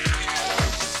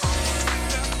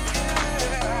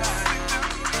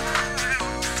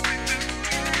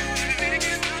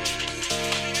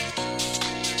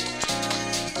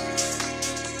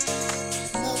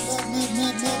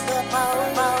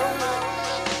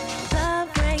Love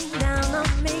rain down on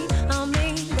me,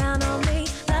 down on me.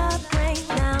 Love rain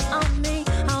down on me,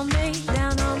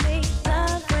 down on me.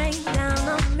 Love rain down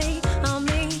on me,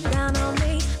 down on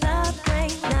me. Love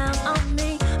rain down on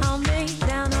me,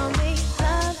 down on me.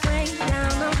 Love rain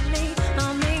down on me,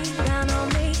 down on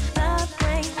me. Love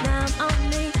rain down on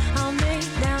me,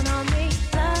 down on me.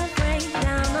 Love rain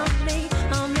down on me,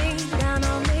 down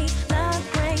on me. Love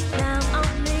rain down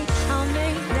on me,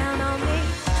 down on me.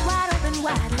 Wide open,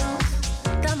 wide loose.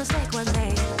 The mistake was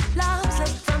made. Love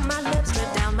slipped from my lips,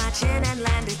 slipped down my chin and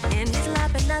landed in his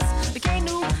lap, and us became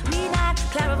new. Me not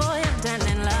clairvoyant, and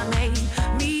then love made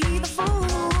me the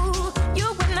fool.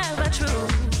 You were never true.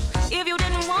 If you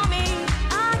didn't want me,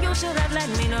 you should have let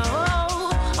me know.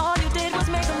 All you did was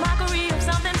make a mockery of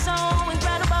something so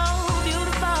incredible,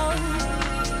 beautiful.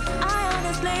 I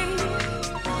honestly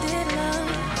did love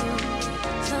you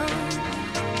so.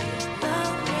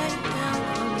 Love rain down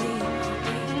on me,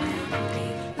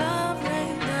 love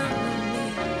rain down on me.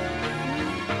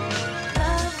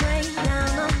 Love rain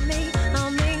down on me,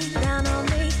 down on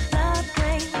me. Love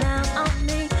rain down on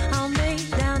me,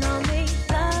 down on me.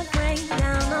 Love rain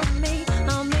down on me,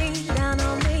 down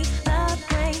on me. Love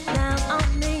rain down on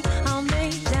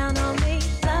me, down on me.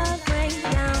 Love rain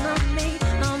down on me,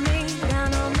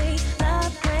 down on me.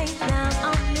 Love rain down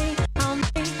on me,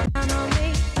 down on me.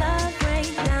 Love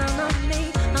rain down on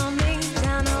me,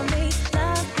 down on me.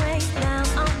 Love rain down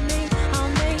on me,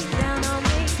 down on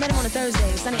me. Met him on a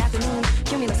Thursday, sunny afternoon,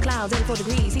 cumulus clouds, 84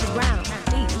 degrees. He was brown,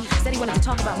 deep. Said he wanted to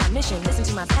talk about my mission, listen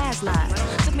to my past lives.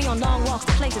 Took me on long walks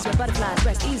to places where butterflies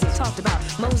rest easy. Talked about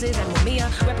Moses and Mumia,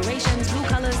 reparations, blue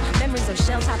colors, memories of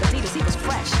shell-top Adidas. He was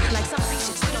fresh, like some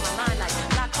beaches. Stood on my mind like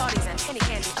block parties and penny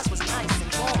candy. Us was nice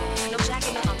and warm. No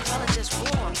jacket, no umbrella, just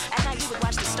warm. At night we would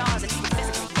watch the stars and he would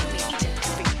physically give me each and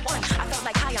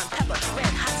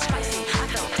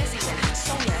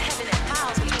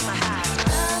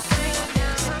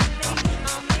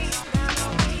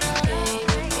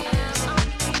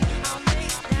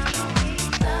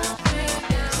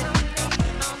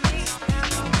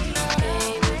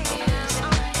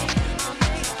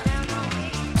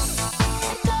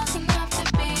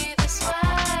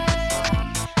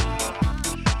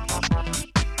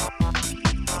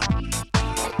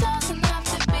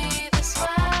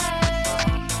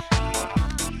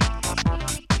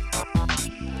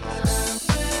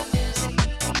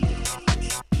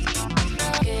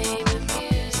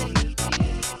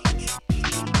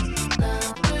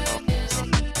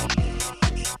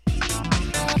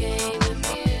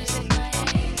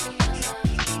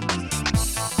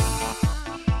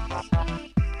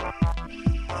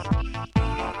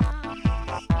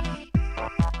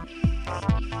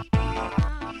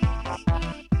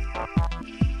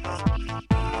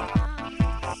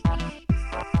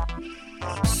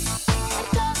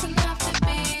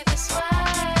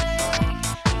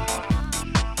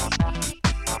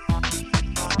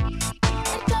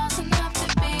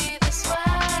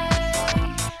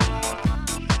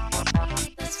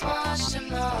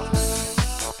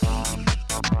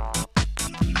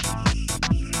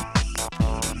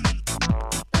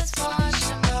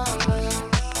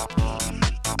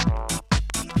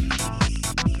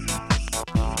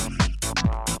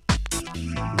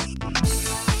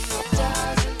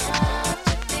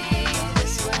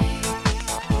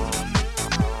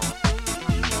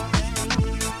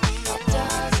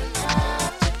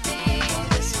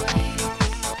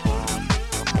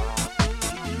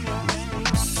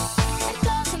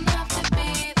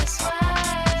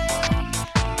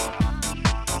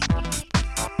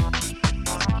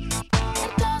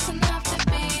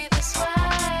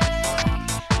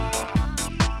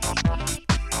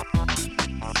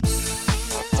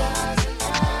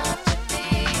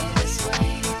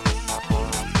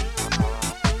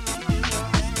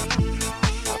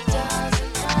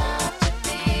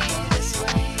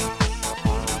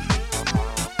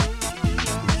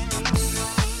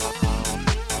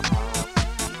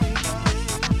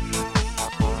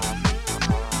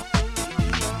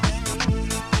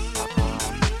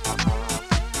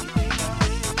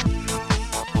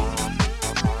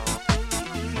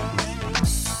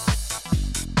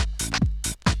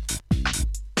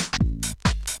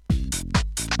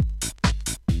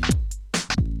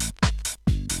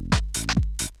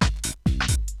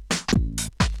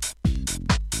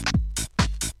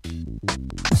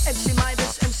MC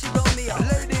Midas, MC Romeo.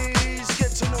 Ladies,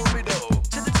 get to know me though.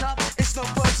 To the top, It's not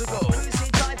far to go.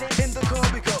 cruising, driving. In the car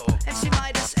we go. MC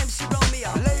Midas, MC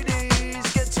Romeo.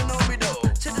 Ladies, get to know me though.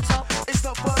 To the top, It's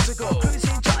not far to go.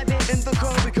 cruising, driving. In the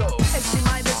car we go. MC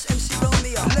Midas, MC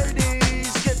Romeo.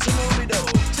 Ladies, get to know me though.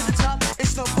 To the top,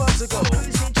 It's not far to go.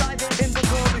 cruising, driving. In the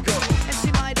car we go.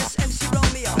 MC Midas, MC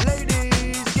Romeo.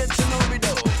 Ladies, get to know me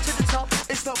though. To the top,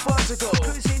 It's not far to go.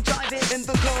 cruising, driving. In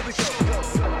the car we go.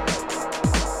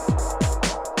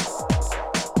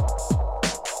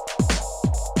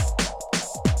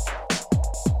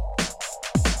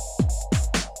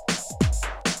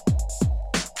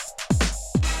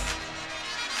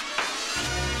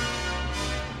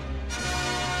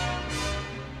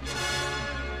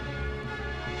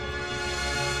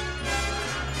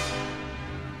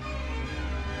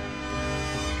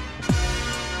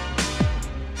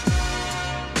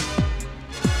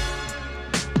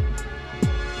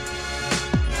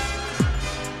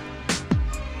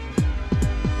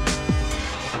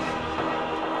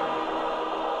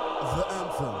 The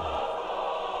anthem.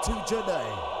 Two Jedi.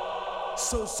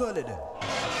 So solid.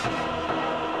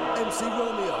 MC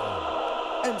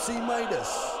Romeo. MC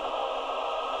Midas.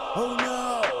 Oh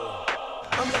no.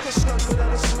 I'm like a skunk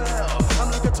without a smell.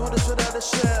 I'm like a tortoise without a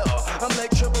shell. I'm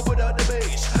like trouble without the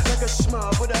bass. Like a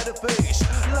smile without a face.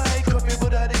 Like coffee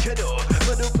without a kettle.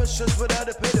 Little pushes without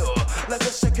a pedal. Like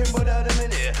a second without a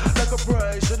minute. Like a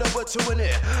prize without what to win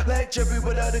it. Like Jerry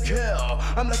without a cow.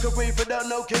 I'm like a rave without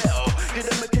no cow. Give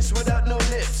them a kiss without no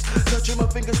lips. Touching my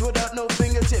fingers without no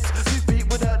fingertips. 2 feet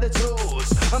without the toes.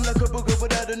 I'm like a booger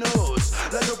without a nose.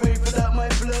 Like a rave without my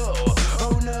flow.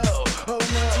 Oh no, oh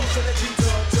no. Two to the two,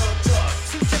 talk, talk, talk.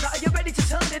 Two to the, are you ready to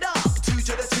turn it up? Two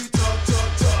to the two, talk, talk,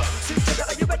 talk. Two to the,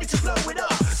 are you ready to blow it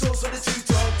up? So the two,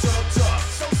 talk, talk, talk.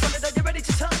 So solid, are you ready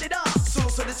to turn it up? So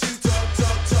the two, talk,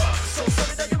 talk, talk. So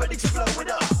solid, are you ready to blow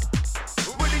it up?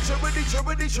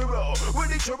 Ready to roll.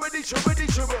 Ready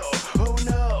to roll. Oh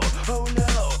no, oh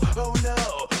no, oh no,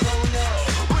 oh no.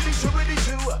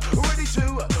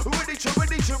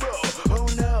 Ready to roll. Oh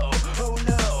no, oh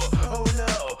no, oh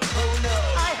no, oh no.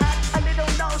 I had a little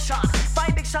notion,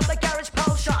 find mix up the garage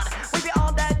potion. We be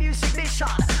on that music mission.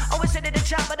 Always in the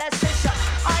jam of that session.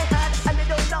 I had a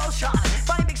little notion,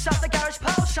 find mix up the garage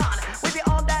potion. We be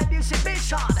on that music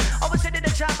mission. Always in the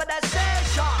jam of that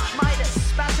session. Midas,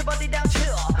 smash your body down,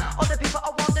 chill. All the people I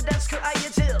want to dance, cool, how you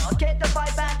do? Get the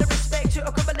vibe and the respect to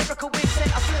a group of lyrical wings and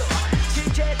a flew.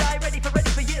 DJ Die ready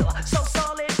for you. So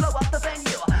solid, blow up the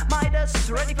venue. Midas,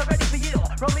 ready for you.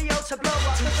 Romeo to blow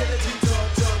up the venue.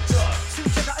 Two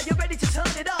to the, are you ready to turn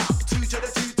it up? Two to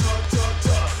the two, talk, talk,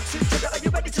 talk. Two to the, are you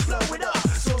ready to blow it up?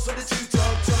 So the two,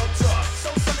 talk, talk, talk. So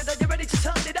solid, are you ready to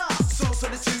turn it up? So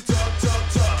the two, talk, talk,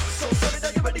 talk. So solid,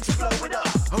 are you ready to blow it up?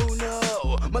 Oh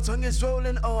no, my tongue is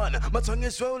rolling on, my tongue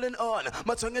is rolling on,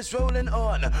 my tongue is rolling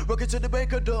on. Rock it to the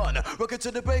break of dawn, rock it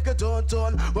to the break of dawn,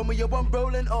 dawn. When we are one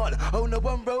rolling on, oh no,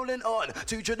 I'm rolling on.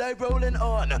 Two Jedi rolling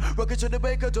on, rock it to the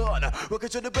break of dawn, rock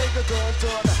it to the break of dawn,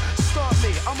 dawn. Stop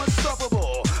me, I'm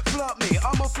unstoppable. Flop me,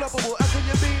 I'm unflappable. How can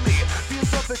you be me?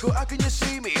 Philosophical, how can you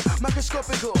see me?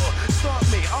 Macroscopical. Stop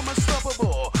me, I'm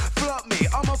unstoppable. Flop me,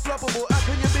 I'm unflappable. How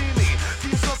can you be me?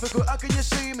 Philosophical, how can you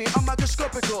see me? I'm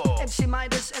macroscopical. MC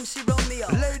Midas, MC Romeo.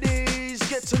 Ladies,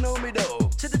 get to know me though.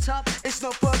 To the top, It's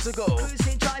not far to go.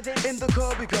 cruising, driving. In the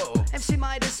car we go. MC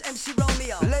Midas, MC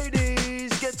Romeo.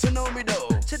 Ladies, get to know me though.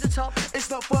 To the top, It's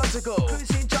not far to go.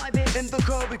 cruising, driving. In the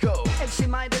car we go. MC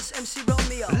Midas, MC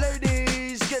Romeo.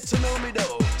 Ladies, get to know me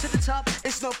though. To the top,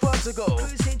 It's not far to go.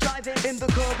 cruising, driving. In the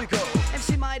car we go.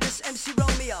 MC Midas, MC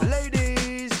Romeo.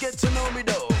 Ladies, get to know me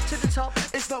though. To the top,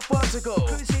 It's not far to go.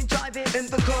 cruising, driving. In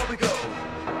the car we go.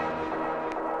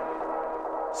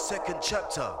 Second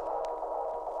chapter.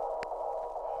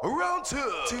 Round two.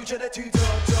 Two to the two,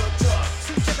 talk, talk, talk.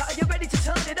 Two to the, are you ready to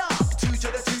turn it up? Two to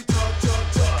the two, talk,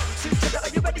 talk, talk. Two to the, are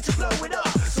you ready to blow it up?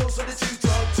 So the two,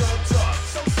 talk, talk, talk.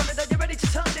 So solid, are you ready to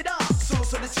turn it up? So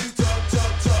the two, talk,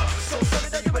 talk, talk. So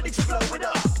solid, are you ready to blow it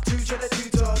up? Two to the two,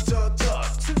 talk, talk, talk.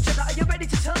 Two to the, are you ready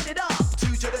to turn it up?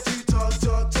 Two to the two, talk,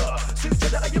 talk, talk. Two to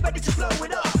the, are you ready to blow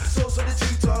it up? So the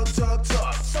two, talk, talk,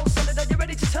 talk. So solid, are you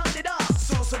ready to turn it up?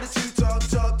 So the two, talk,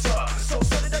 talk, talk. So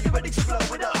solid, are you ready to blow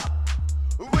it up?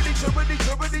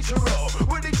 Ready to roll.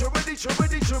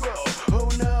 Ready to roll. Oh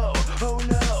no, oh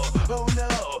no, oh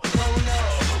no, oh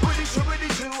no. Ready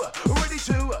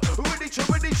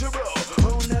to roll.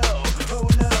 Oh no, oh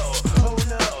no, oh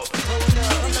no, oh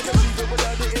no. I'm like a fever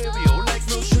without the aerial, like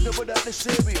no sugar without the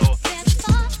cereal.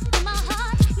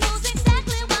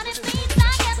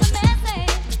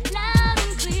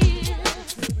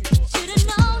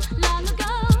 Long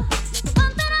ago, the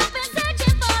one that I've been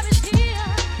searching for is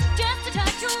here, just to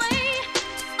touch you.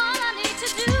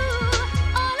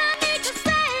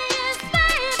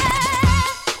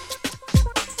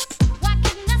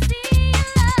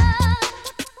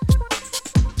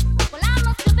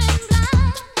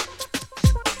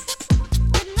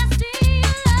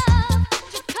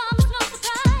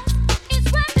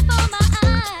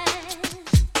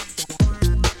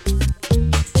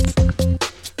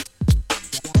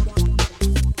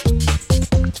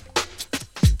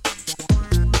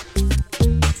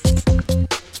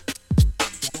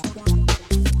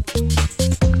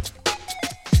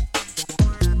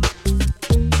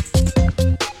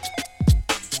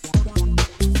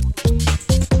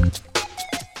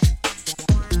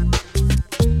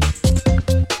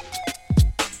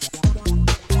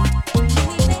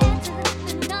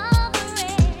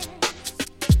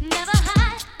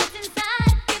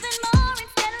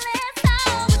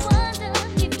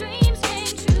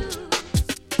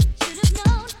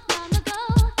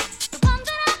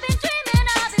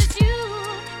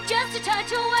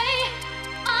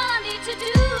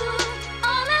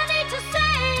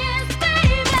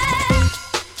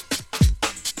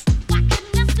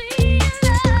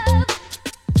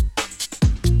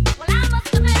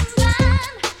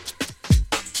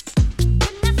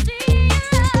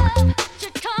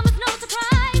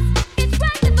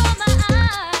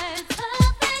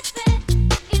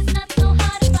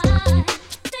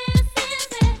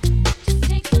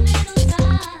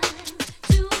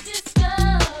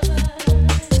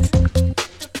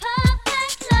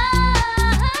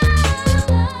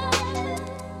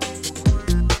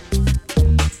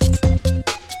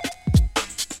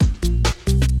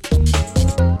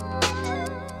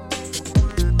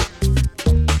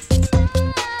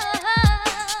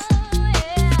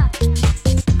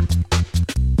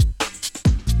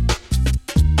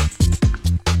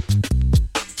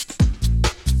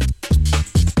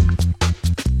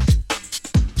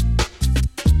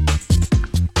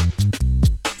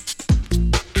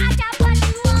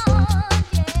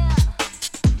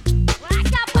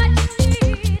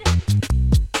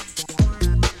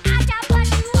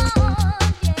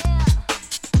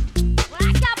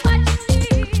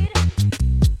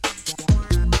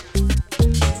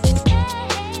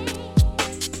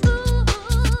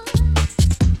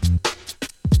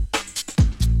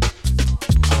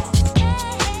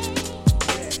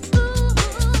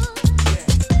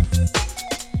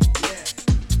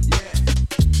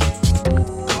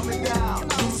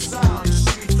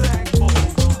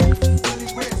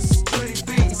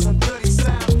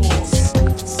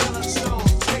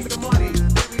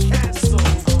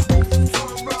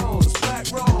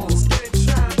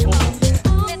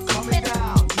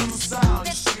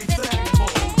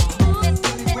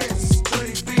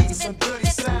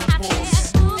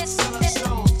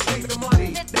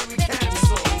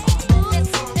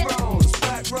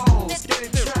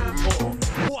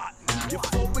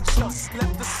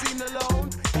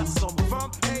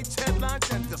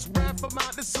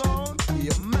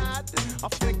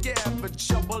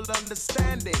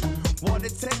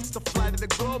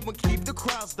 club and keep the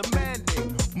crowds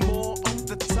demanding more of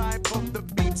the type of the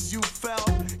beats you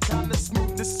felt. Kinda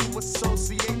smoothness to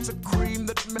associate to cream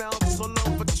that melts all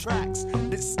over tracks.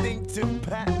 Distinctive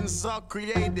patterns are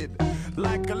created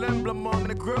like an emblem on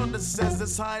the grill that says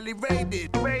it's highly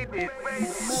rated.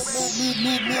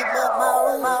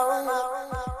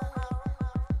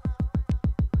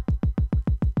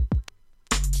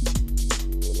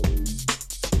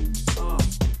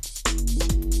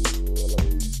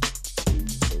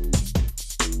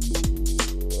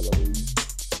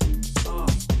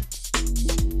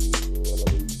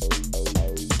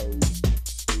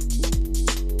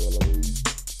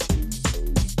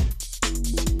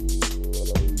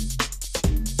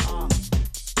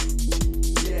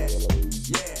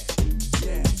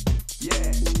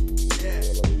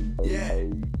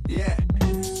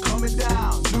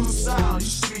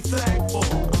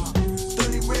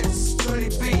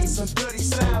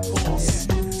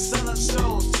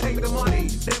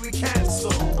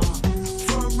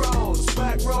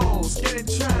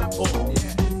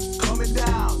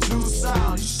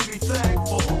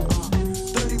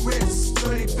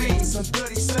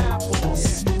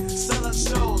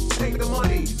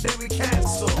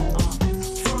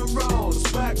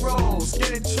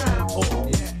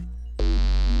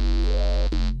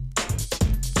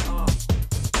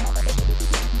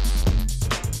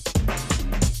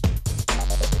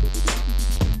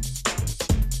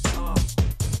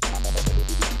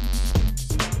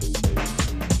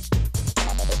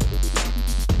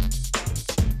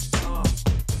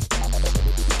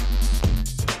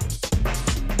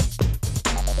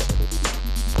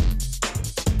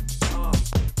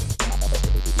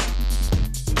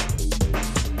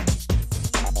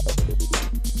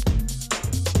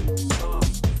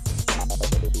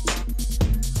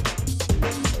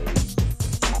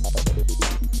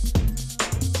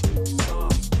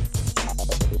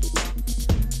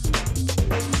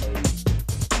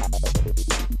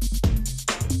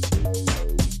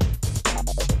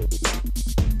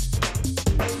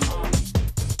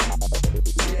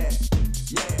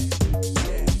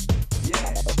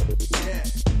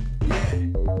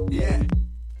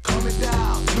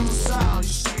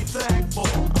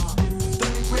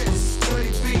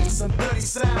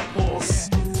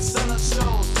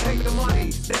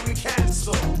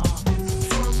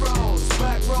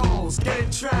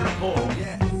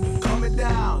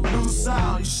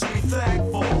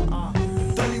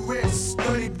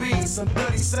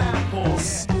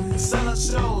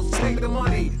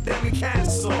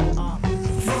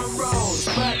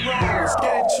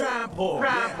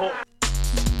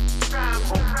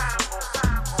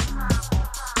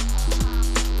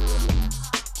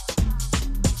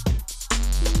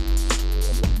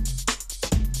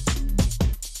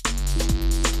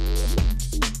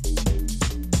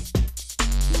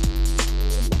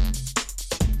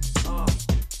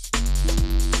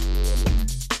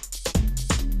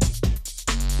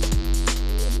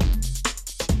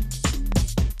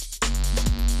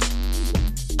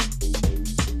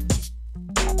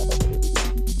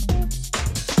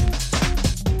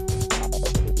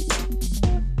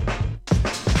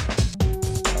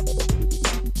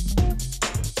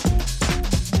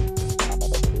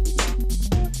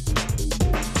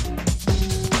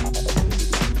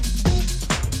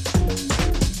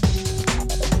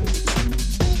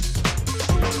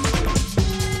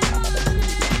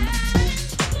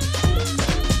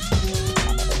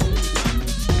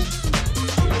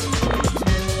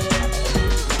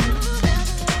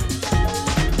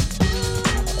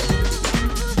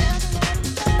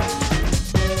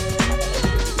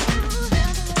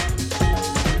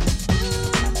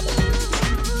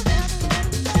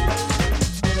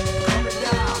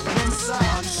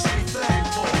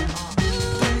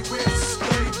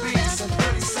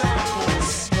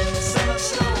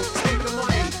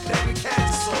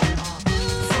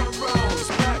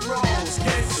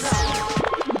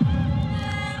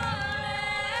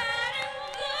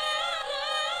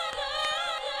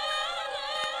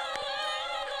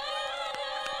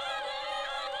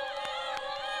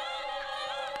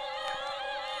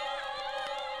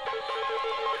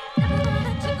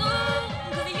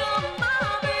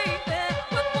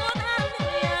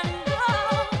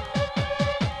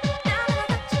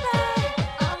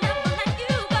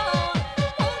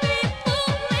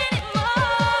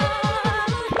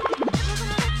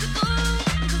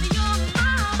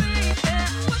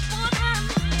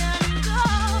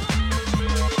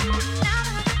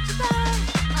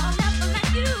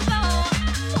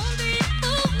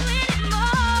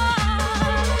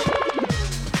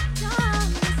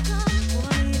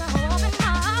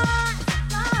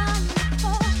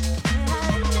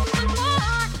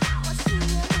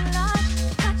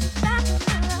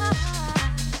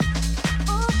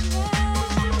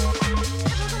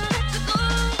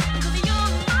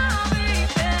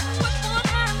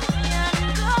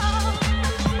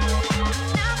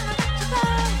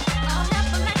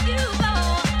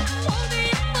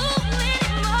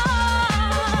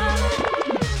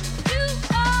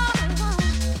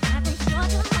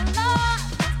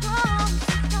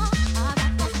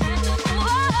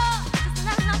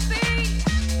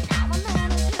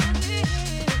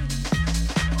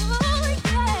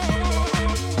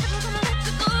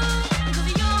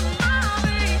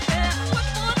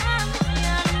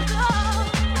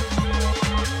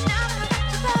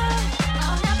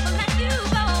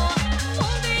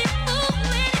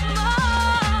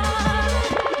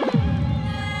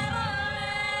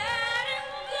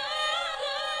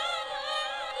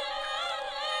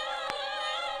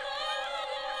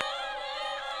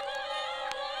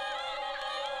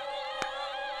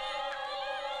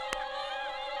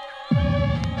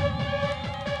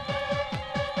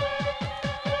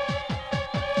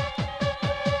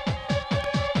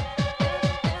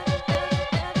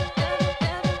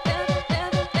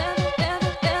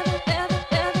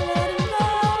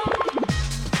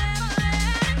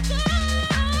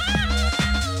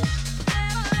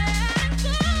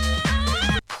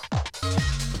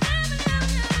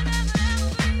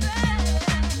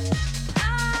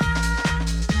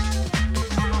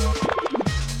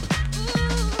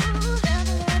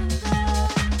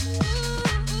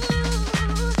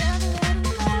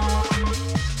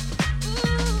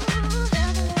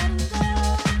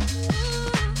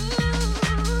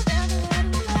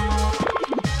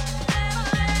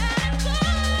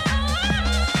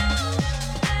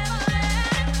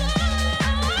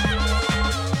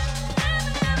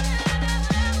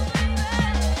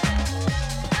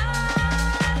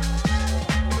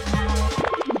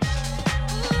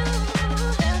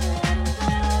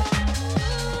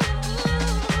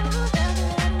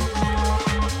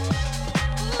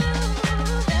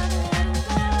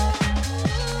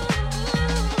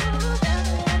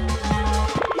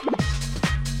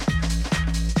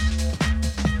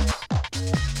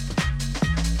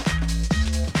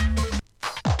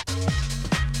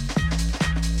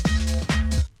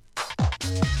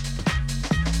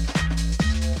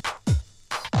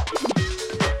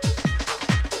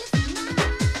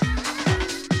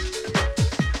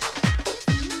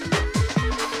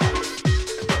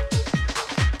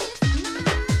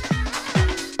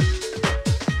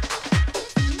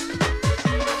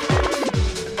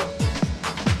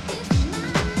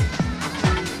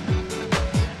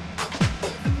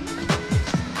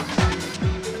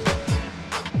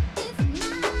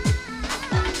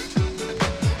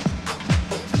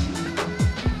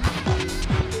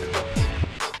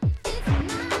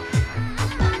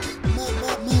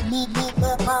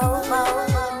 Love.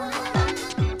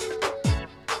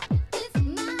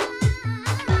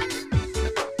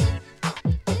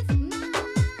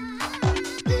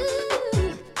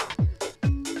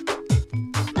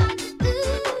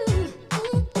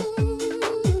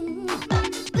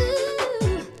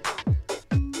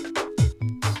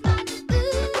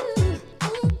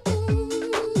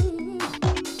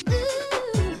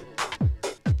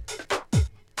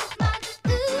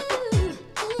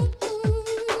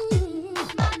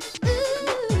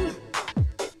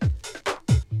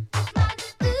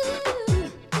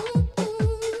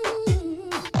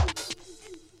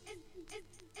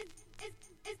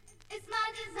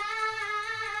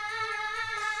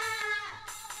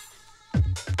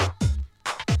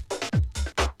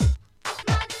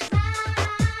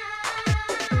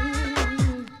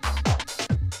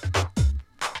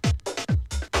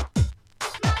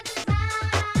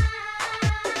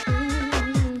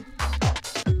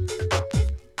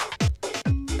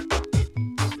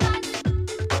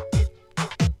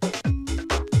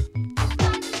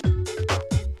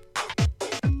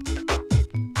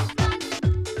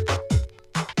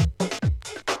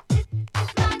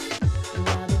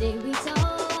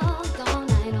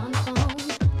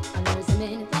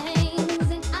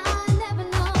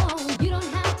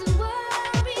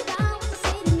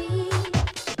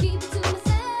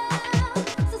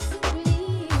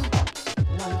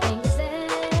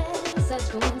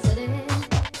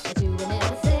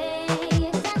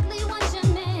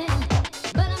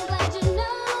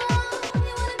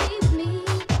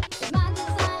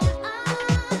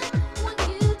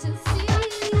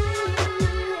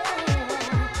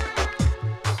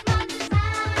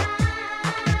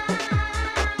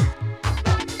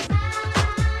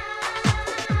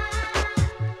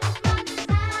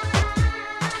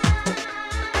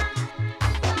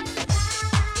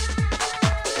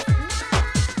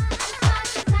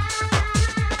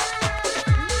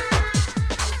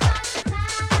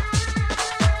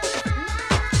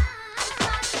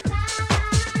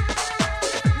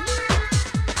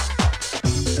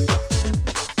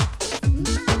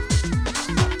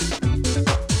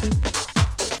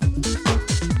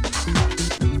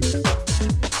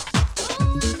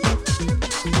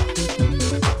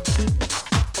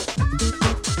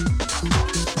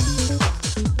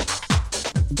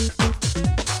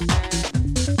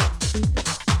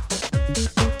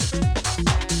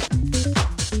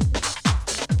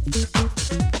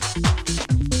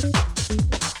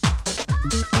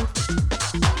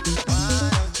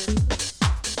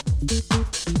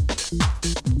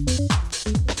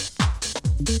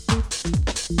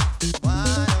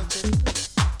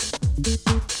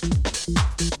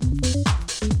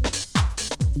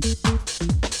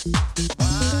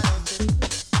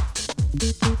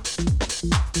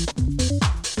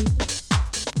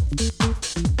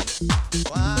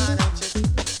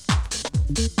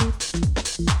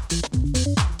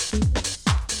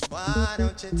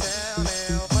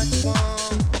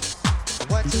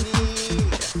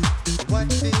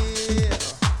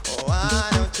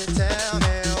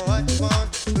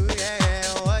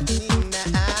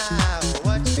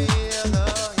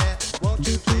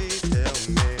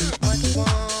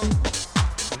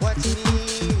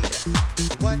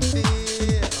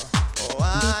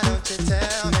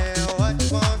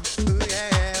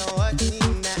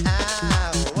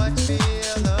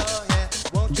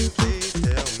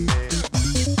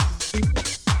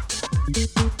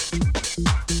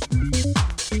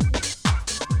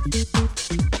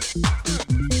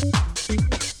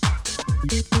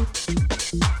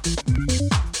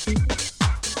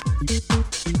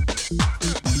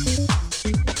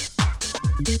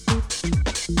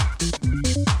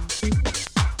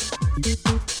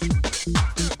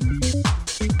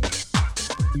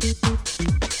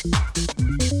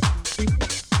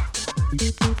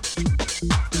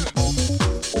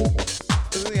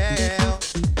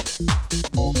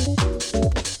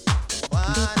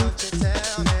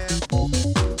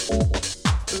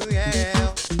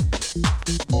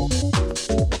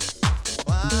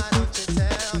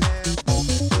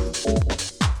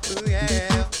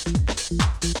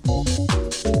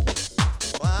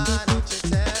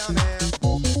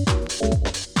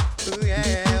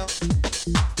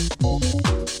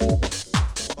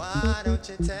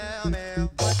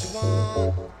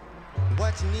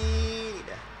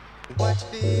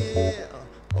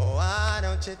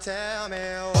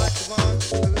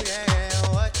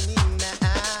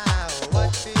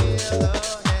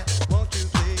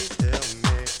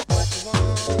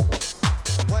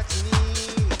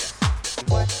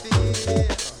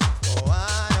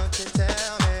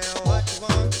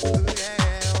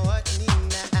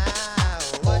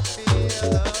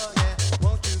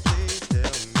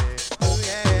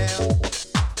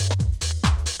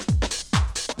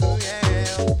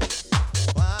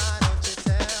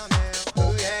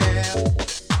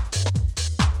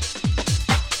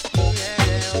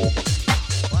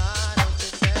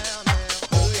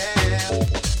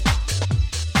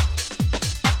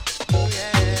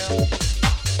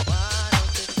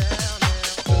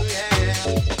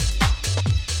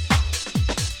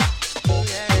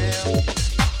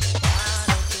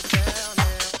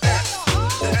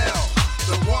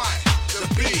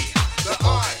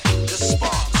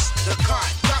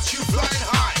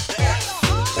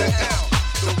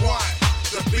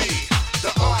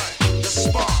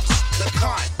 sparks, the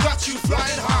kite, got you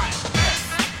flying high.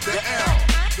 F, the L,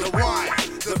 the Y,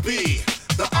 the B,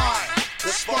 the I, the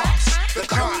sparks, the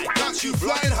kite, got you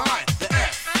flying high. The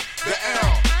F, the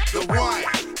L, the Y,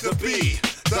 the B,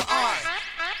 the I.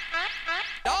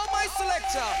 Now my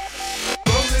selector.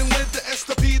 Rolling with the S,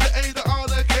 the P, the A, the R,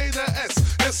 the K, the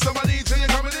S. Yes, somebody DJ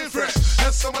coming in fresh.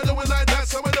 Yes, someone do it like that,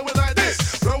 someone do it like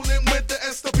this. Rolling with the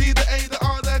S, the P, the A, the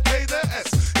R, the K, the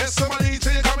S. Yes, somebody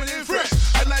DJ coming in fresh.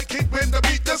 I like it when the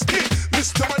beat does kick.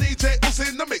 Mr. DJ who's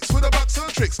in the mix with a box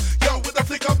of tricks. Yo, with a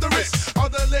flick of the wrist. All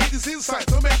the ladies inside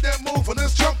to make them move and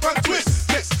just jump and twist.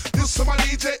 Yes, this somebody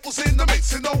DJ who's in the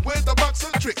mix. You know where the box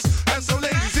of tricks. And some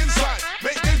ladies inside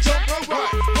make them jump and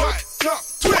right, jump,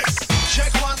 twist.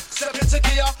 Check one, step into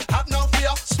gear, have no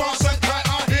fear. Sparks and kite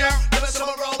are here. Never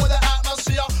summer roll with the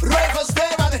atmosphere. Ravers, they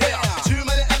run here. Too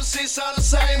many MCs sound the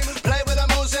same. Play with the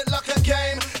music like a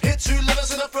game. Hit two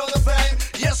livers and I throw the fame.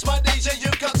 Yes, my DJ,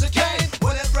 you got to gain.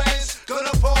 When it rains,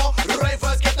 gonna pour.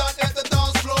 Ravers, get down at the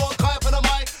dance floor. Kite on the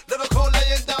mic, Liverpool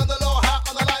laying down the law. Hat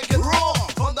on the like it raw.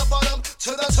 From the bottom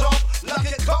to the top,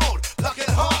 like it cold, like it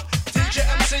hot. DJ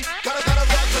MC, gotta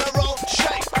rock to the roll.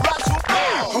 Shake, rattle,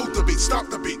 boom. Hold the beat, stop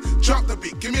the beat, drop the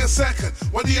beat, give me a second.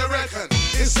 What do you reckon?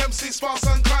 It's MC Sparks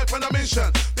and Clive on a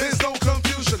mission. There's no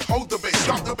confusion. Hold the bass,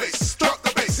 stop the bass, struck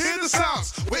the bass. Hear the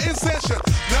sounds, we're in session.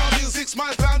 Now music's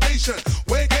my foundation.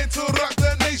 We're going to rock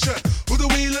the nation. Who the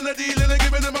wheel and the deal and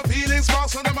giving them a feeling.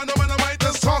 Sparks on them and the mic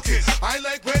just talking. I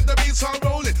like when the beats are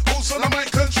rolling. Who's on the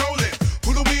mic controlling?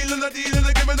 Who the wheel and the deal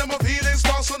and giving them a feeling.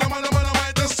 Sparks on them and the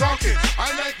mic just talking.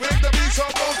 I like when the beats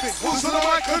are rolling. Who's on the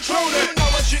mic controlling? You know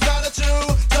what you gotta do.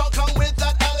 Don't come with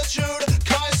that attitude.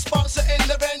 Kai Sparks are in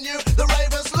the venue. The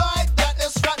ravers like that.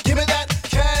 It's fat. Give me that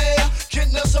K.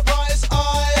 Kidney surprise.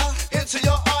 I into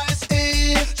your eyes.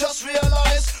 E. Just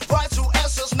realize. Vital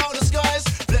essence, no disguise.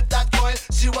 Flip that coin.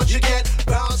 See what you get.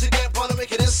 Bounce again. Wanna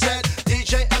make it set.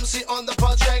 DJ MC on the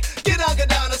project. Get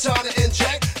down and turn it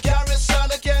inject. Gary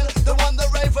sound again. The one the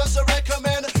ravers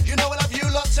recommend. You know what I've you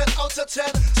lot 10 out of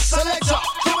 10. Selector.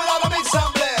 Give it all the big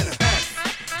sampling.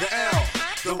 The L,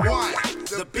 the Y,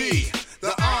 the B,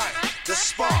 the I, the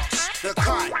sparks, the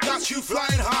kite, got you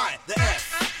flying high. The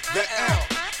F, the L,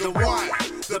 the Y,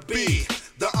 the B,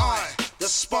 the I, the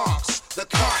sparks, the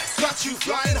kite, got you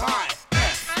flying high.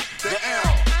 F, the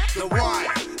L, the Y,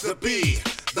 the B,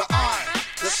 the I,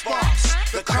 the sparks,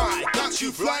 the kite, got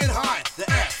you flying high. The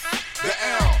F, the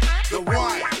L, the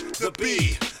Y, the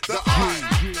B, the I.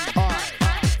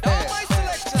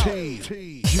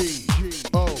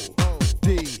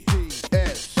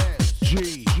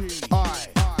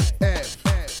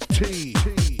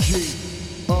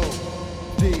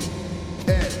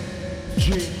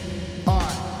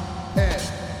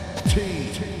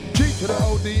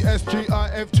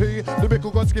 S-G-I-F-T,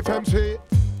 lyrical gods give MC.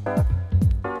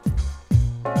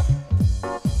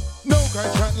 No guy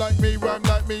chat like me, rhyme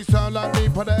like me, sound like me,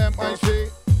 for the M-I-C.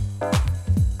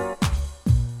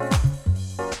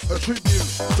 A tribute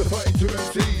to 32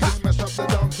 MCs, smash up the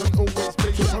dance and always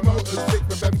please. The promoters stick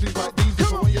with MCs like these,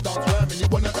 even when you dance rhyme and you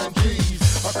wanna earn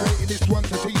G's. I created this one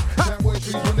to teach, that way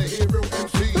trees when they hear real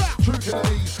MCs. True to the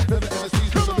knees, never ever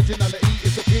cease, cause originality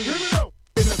is the key.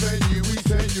 In a venue, we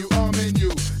send you our menu.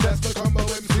 That's the combo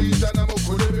MCs and I'm a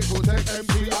lyrical tech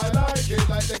MC. I like it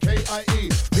like the K-I-E.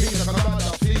 Pina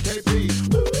Colada, CKP.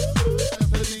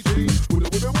 S-N-E-G.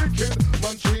 With a wicked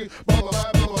munchie.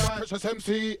 Bye-bye, precious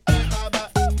MC.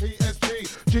 P-S-G.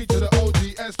 G to the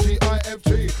O-D,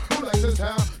 S-G-I-F-T. Who likes this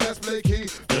how? That's Blakey.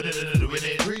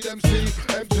 Read MC.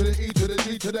 M to the E to the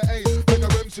G to the A. Make a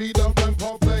MC, don't run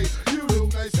pop play. You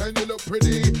look nice and you look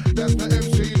pretty. That's the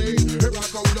MC need. Here I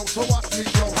go, yo, so watch me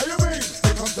go. How you mean?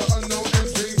 Here comes the unknown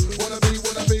MC. Wanna be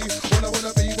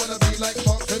like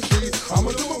Fox MC. I'm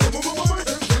a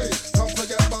MC. Can't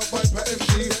forget about Viper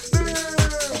MC.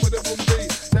 Damn, with a boom beat.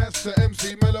 That's the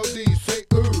MC melody. Say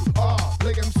ooh, ah,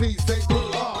 play MC. Say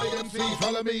ooh, ah, play MC.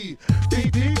 Follow me.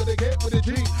 DD to the get with the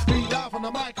G. Be live on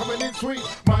the mic, coming in sweet.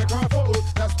 Microphone,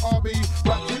 that's RB.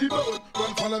 Black Chili Button,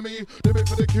 run follow me. The bit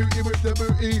for the cutie with the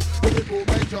booty. Lyrical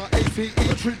major, ACE.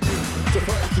 A tribute to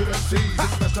 32 MCs.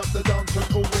 Smash up the dance and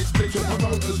always please. The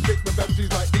promoters stick with MCs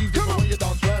like these. Even when you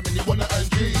dance rhyme and you wanna earn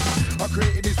G's. I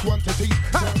created this one to teach.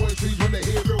 That boy trees when they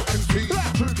hear real MCs.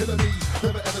 True to the knees,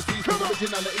 never ever cease. Cause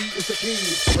originality is the key.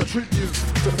 A tribute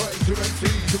to 32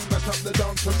 MCs. Smash up the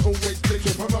dance and always please.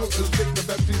 The promoters stick with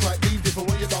MCs like these. Even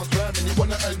when you dance rhyme and you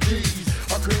wanna earn G's.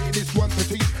 I created this one to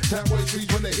teach. That boy trees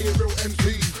when they hear real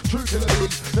MCs. True to the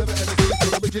knees, never ever cease.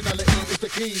 Cause originality is the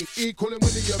key. Equal and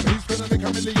William, he's gonna make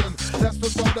a million. That's the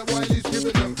spot that Wiley's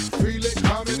giving them. Feel it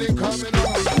coming in, coming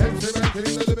on. MC ranking,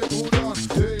 a little bit cool on.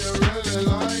 Do you really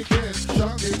like it?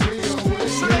 Shock it to your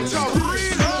wish.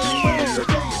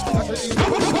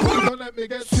 me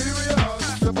get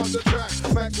serious about the track.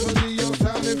 Max for your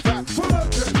sound, in fact. Full of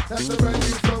trend. That's the brand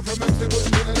new flow from MC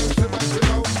Woodman and MC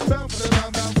Maximo. Bound for the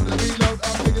round, bound for the reload.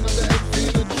 I'm thinking of the MC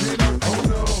and the Gino. Oh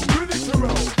no, ready to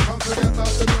roll. Can't forget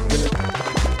about the room with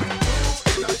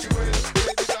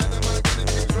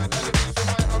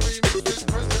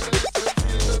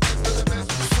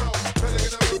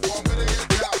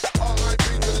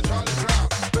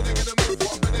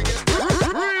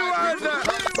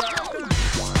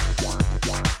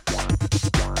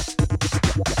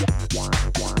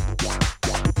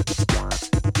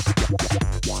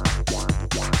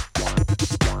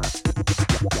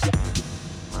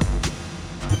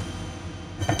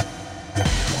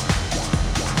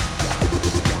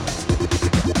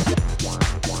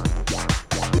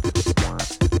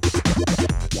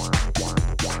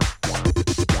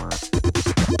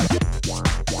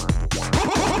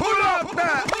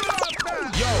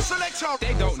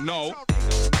They don't know.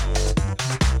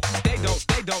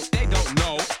 They don't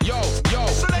know. Yo.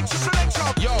 Selection.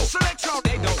 Yo. Selection.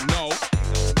 They don't know.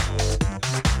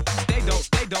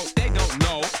 They don't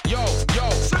know. Yo.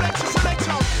 Selection.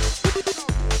 Selection.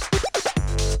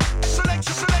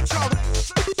 Selection.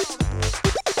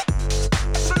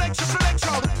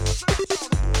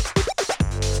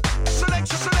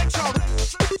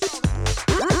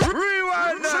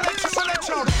 Rewind. Selection.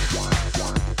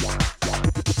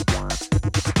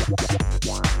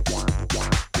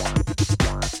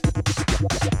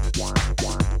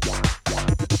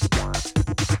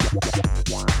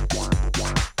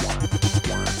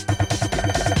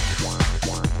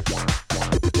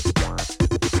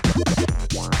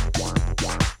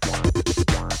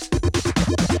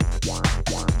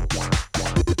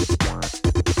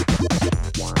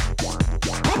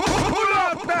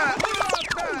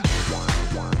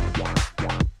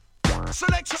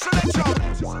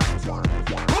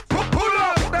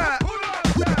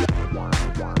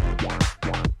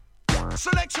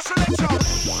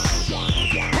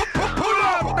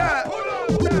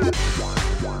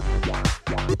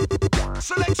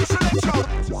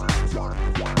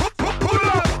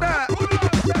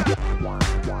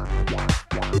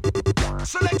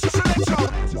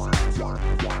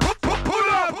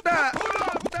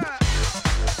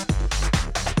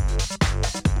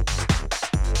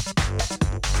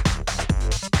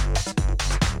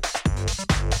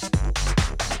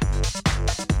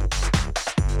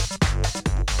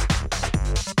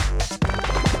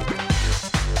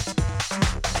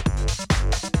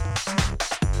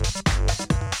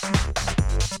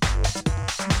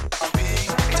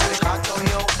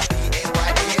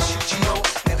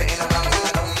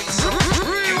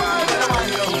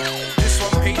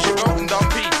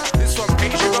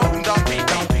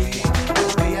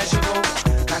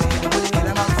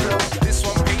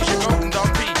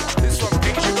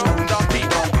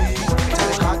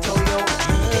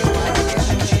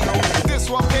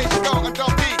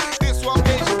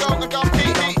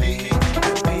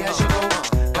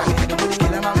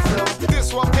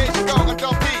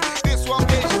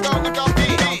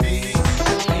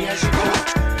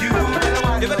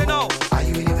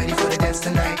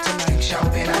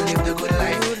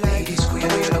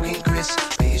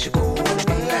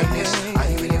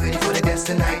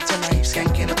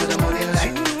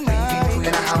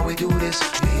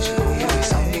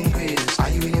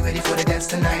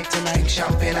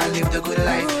 Champagne, I live the good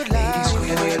life. Ladies, cool,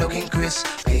 you know you're looking crisp.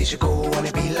 Place you go,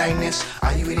 wanna be like this.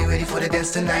 Are you really ready for the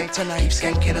dance tonight? Keep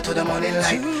skanking it to the morning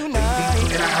light.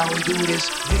 Baby, you know how we do this.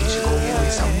 Place you go, you know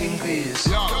you're something crisp.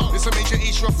 Yo, this a major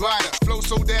East Rough Rider. Flow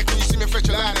so there, can you see me fetch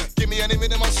a ladder? Give me any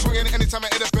minute, I'm swinging. Anytime I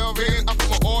hit the bell ringing, I put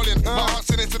my all in. My heart's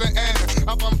in to the end.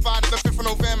 Up on fire to the 5th of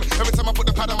November. Every time I put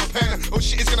the pad on my pen. Oh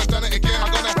shit, it's gonna done it again. I'm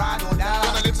gonna ride on down.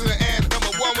 Gonna live to the end.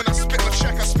 Number one, when I spit the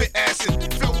track, I spit acid.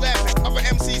 Flow laughing, other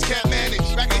MCs can't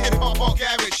manage. Back in hip-hop or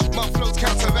garage, my flow's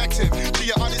counteractive. She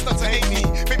your honest not to hate me.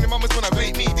 Baby mama's gonna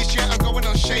rate me. This year I'm going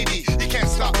on shady. You can't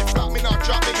stop me, flop me, not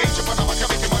drop me. Ain't your brother, I can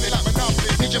make your money like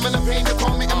Monopoly. Need your man of pain to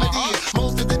call me MD.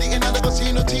 Most of the day and I never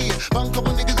see no tea. Bang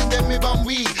couple niggas and them me bang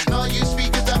weed. Now you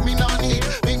speakers that me not need.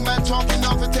 Big man talking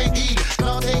now for take heed.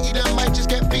 Now take heed, I might just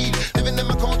get beat. Living in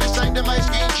my countryside, them ice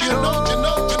cream. You know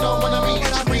what I mean.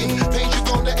 Scream, page you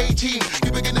go to 18.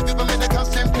 You begin to feel my men, I can't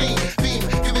stand clean. Beam,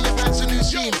 giving your fans a new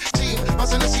scheme. Team,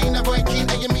 us in the scene, I boy keen,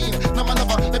 and you mean. No man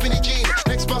never, let me the gene.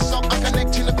 Next bus up, I'm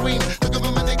connecting the queen. Look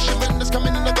over my next shipment that's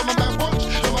coming in, I got my man watch.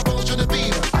 So my phone to the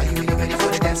beam. Are you really ready for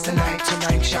the dance tonight?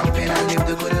 Tonight, champagne, I live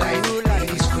the good life.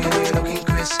 Ladies, queen, you're looking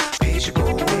crisp. Page you go,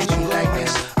 page you like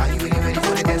this. Are you really ready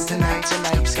for the dance tonight?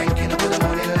 Tonight, skanking up to the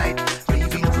morning light.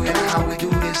 Raving through and how we do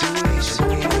this.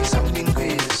 Page you go, something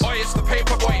crisp. Oi, it's the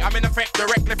paper boy. I'm in effect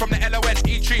directly from the LON.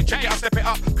 E3, check it out, step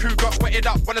up. Crew got wetted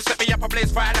up. Wanna set me up, I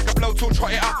blaze fire like a blowtorch,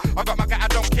 hot it up. I got my guy, I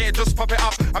don't care, just pop it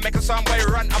up. I make a sound way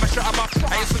run, I'ma shut 'em up.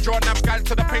 I used to draw them guys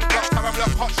to the pink blocks. Now I'm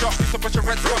like hot shot. Used to push a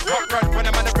red spot, hot run. When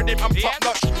I'm on the rhythm, I'm top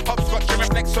notch. Hopscotch, you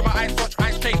reflex with my eyes watch.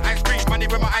 Ice chain, ice cream, money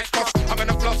with my eyes cross. I'm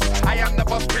gonna floss. I am the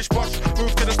boss, Chris Bosh.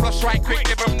 Move to the slush right quick,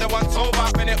 give them the once over.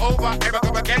 Minute over, ever go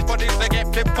again, bodies they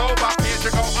get flipped over. Here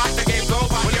you go, up the game's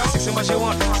over. Well, you're 16 what she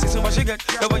want, 16 what she get.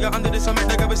 The way you're under this, I make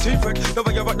the girl secret. The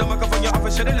way you rock the microphone, you're off a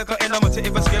shitty liquor. And I'm to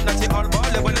even skip, not it all ball.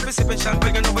 Well, if you're sipping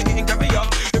champagne, you know we're eating caviar.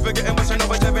 If you're getting much, you know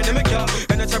we're driving in the car.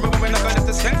 And the time when I got left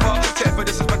the skank for. Say for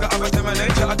this is like a average to my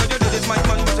nature. I thought you did it, my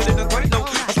man, but you didn't quite know.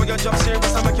 That's why your job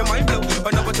serious, I make your mind blow.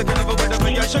 But now we're taking over where the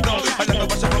way I should go. I never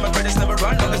watch it from my credits, never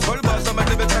run. It's full bars, I'm a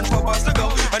living 10 4 bars to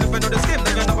go. And if you know the scheme,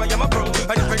 then you know I am a pro.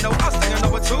 And if you know us, then you know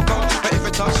where to go. But if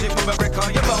you talk shit, from a break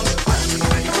on your bones. Are you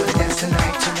ready for the dance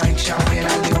tonight? Tonight, champagne,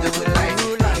 I live the good life.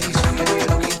 Ladies, feel you're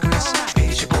looking crisp.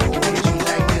 Here you go, you do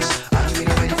like this. Are you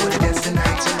ready for the dance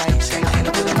tonight? Tonight, skanking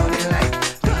up with the morning light.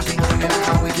 Big thing,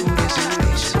 how we do this.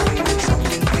 This is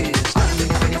something biz. Are you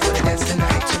ready for the dance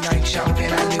tonight? Tonight,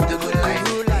 champagne, I live the good life.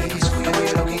 Ladies, feel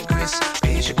you're looking crisp.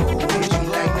 Here you go, you do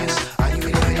like this. Are you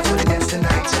ready for the dance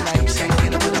tonight? Tonight,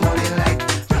 skanking up with the morning light.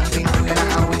 Big thing,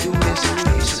 how we do this.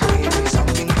 This is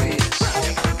something biz.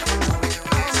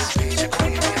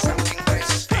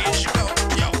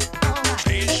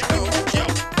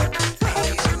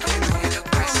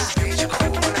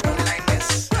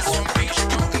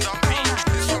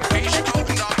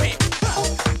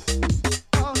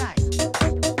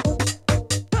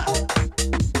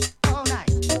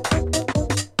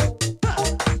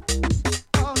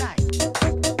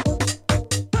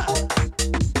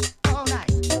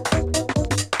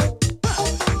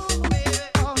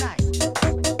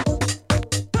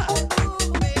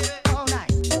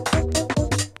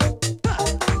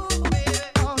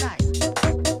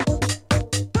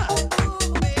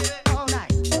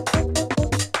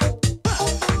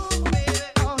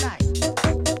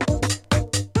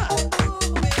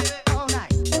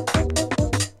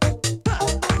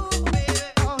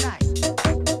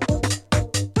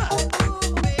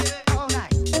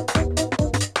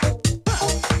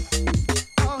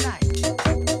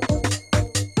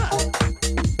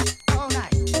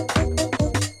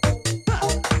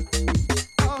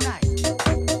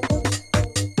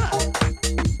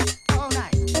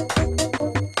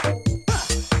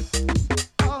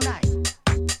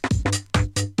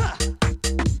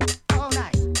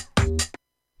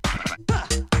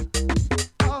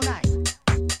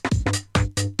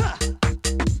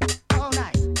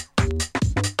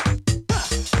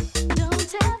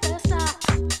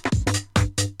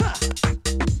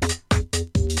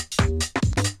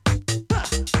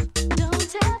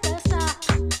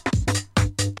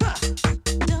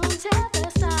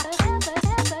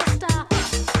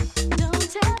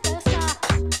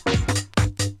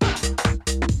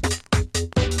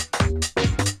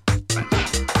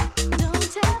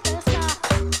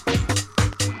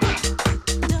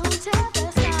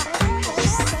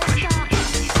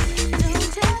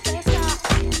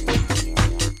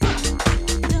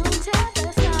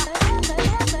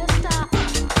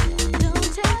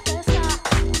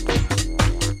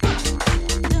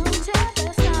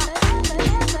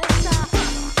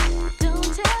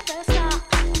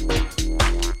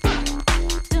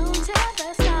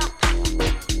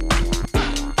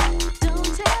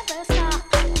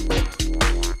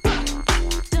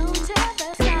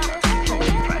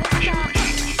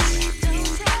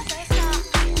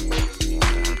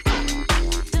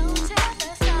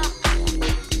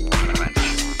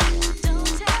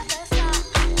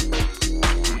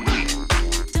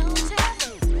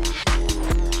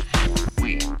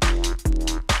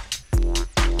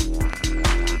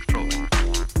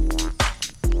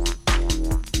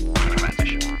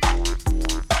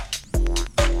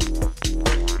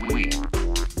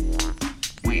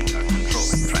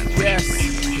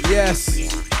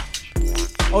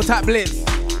 Tap Blitz.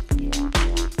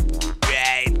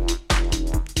 Right.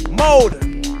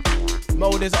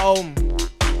 Mode is home.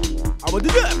 I will do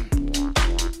them.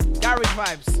 Garage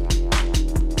vibes.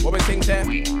 What we think there?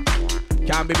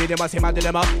 Can't be them as him and do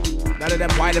them up. None of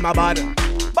them while in my body.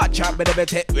 But chat with the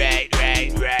bit. Right.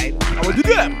 I will do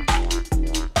them.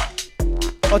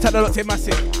 Tap the lot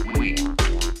massive.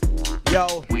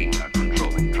 Yo.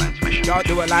 Can't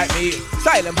do it like me.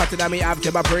 Silent pattern on me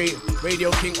after my pre.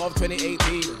 Radio King of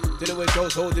 2018. Did it with Joe,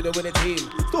 so did it with a team.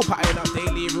 Still patterning up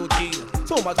daily routine.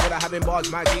 So much for having bars,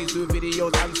 my G's do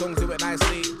videos and songs, do it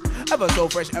nicely. Ever so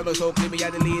fresh, ever so clean, me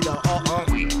and the leader.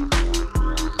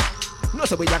 No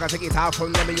say we yaga take it off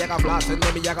from them, we yaga blast and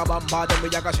them, we yaga bombard them, we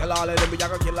yaga shell all of them, we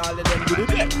yaga kill all of them. Do the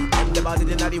dead. I'm the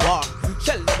body in the war.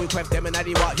 Shell them we queft them in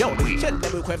the war. Yo, shell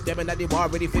them we queft them in the war.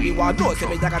 Ready for the war. No say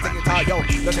we yaga take it off. Yo,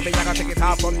 no say we yaga take it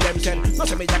off from them. Shell. No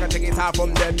say we yaga take it off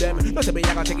from them. No say we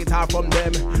yaga take it off from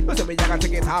them. No say we yaga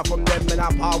take it off from them. And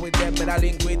I power with them, and I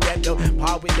link with them. Yo,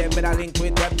 power with them, and I link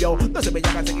with them. Yo, no say we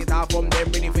yaga take it off from them.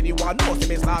 Ready for the war. No say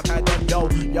we start at them.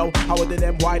 Yo, how would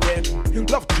them? Why them?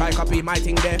 Love to try copy my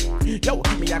thing there. Yo,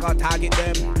 me yaga target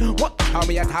them. What? How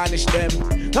me I tarnish them?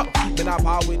 No, me not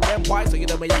power with them. Why? So you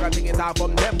know me yaga take it off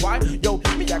from them. Why? Yo,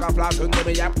 me yaga flash on them.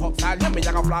 Me yaga pop style. Me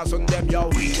yaga flash on them. Yo,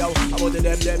 how would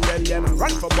them?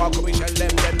 Run from walk, we shell them.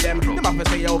 Them have to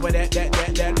stay over there.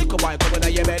 Look at why coming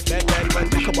at your bed.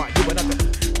 Look at why you went up there.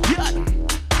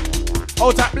 Yeah.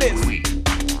 Out at bliss.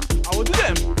 I will do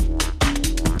them.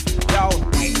 Yo,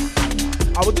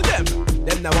 I will do them.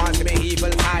 Them the ones to be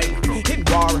evil side. In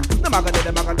war, the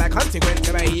maga like consequence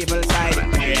to my evil side.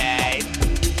 Right.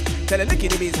 Tell the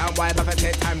licky bees how why back at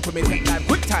take time for me take time,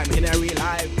 quick time in a real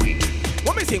life.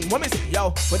 What me sing,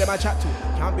 yo, who them I chat to?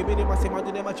 Can't be me, must say, what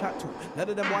do them I chat to? None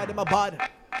of them why them a bad.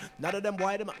 None of them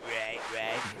why them a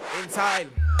right. Inside.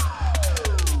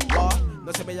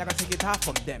 No say me, I gotta take it off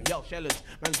from them. Yo, shellers,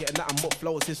 man getting nothing but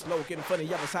flows. This slow, getting funny,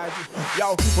 the other side.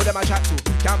 Yo, who them I chat to?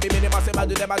 Can't be me, I say, man,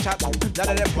 do them I chat to? None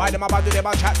of them, why them about do them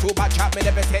I chat to? Bad chat, me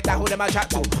never take that, who them I chat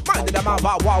to? Mind them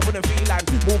about war, wouldn't feel like.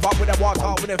 Move up with the water,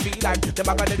 wouldn't feel like. Them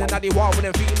I got it in the war,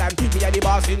 wouldn't feel like. Me and the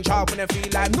boss in charge, wouldn't feel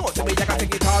like. No, say me, I gotta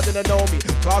take it hard, didn't know me.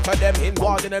 Slaughter them in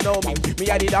war, didn't know me. Me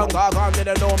and the down gargon,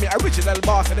 didn't know me. Original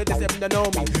boss, and the them didn't know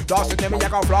me. Lost them, I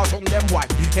got flash on them, why?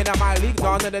 In my league,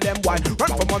 none of them, why?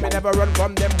 Run from one, me never run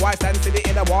from them, why? City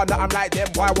in the water, I'm like them.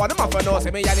 Why? What am I for no?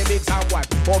 Say me and the big sound white.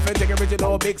 Authentic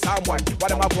original big sound white.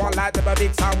 What am I for like them a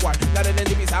big sound white? None of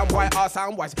them be sound white or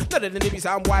sound white. None of them be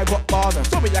sound white got bars.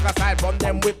 So me I got side from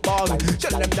them with bars.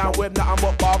 Shut them down with nothing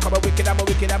but bar. Come a wicked, I'm a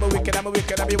wicked, I'm a wicked, I'm a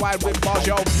wicked, I'm a wild with bars.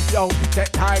 Yo,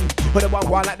 take time. Put them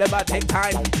one like them but take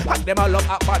time. Hack them a love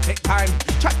up but take time.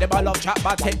 Chat them a love chat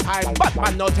but take time. But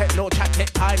man no take no chat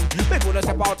take time. Make one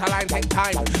step out a line take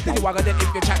time. Then you wanna then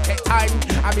if you chat take time.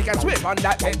 And we can swim on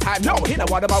that take time. No, he know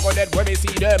what about go dead when we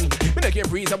see them. We don't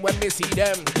give reason when we see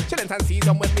them. Chillin' and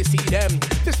season when we see them.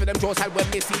 This for them draw side when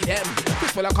we see them.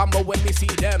 This for the combo when we see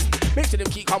them. Make sure them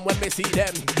keep calm when we see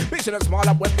them. Make sure them small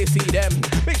up when we see them.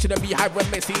 Make sure them be high when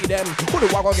we see them. Who do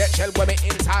I go get shell when we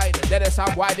inside? Then it's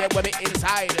sound wide when we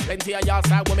inside. Plenty of y'all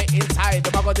side when we inside.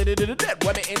 The bugger did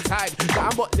when we inside. Now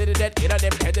I'm but did it in a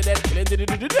them head of them. Killing did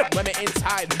when we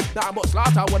inside. Now I'm but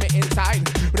slaughter when we inside.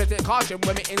 But take caution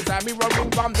when we inside. Me running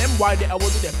from them. Why did I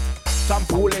will do them? Some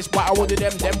foolish, but I would do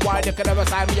them. Them why they could never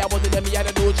sign me, I would do them. Me and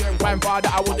the dude and grandfather,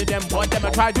 I would do them. But them I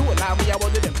try to do a lie, me, I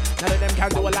would do them. None of them can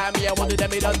do a lie, me, I would do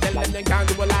them. Me don't tell them they can't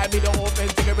do a lie, me don't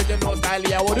authentic original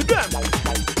style, I would do them.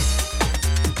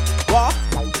 What?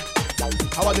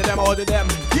 I would do them, I would do them.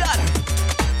 Yeah.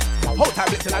 Whole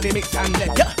tablets and I mix and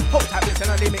then, yeah. Whole tablets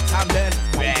and I mix and then,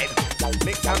 red.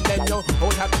 Mix and then, yo.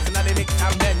 Whole tablets and I mix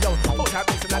and then, yo. Whole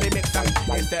tablets and I mix and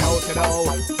it's the O to the O,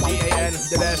 G-A-N,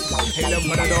 the best. Hate them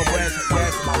for the Northwest,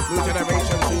 yes. New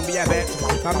generation soon be a bet.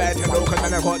 I'm better to know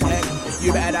cause I got tech.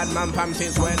 You better than man pam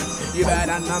since when? You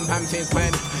better than man pam since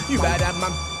when? You better than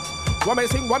man. What me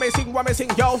sing,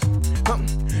 yo.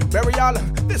 Very all,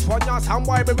 this one y'all sound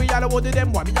why, baby y'all would do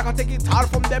them why? Me I can take it hard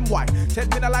from them why? Tell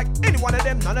me not like any one of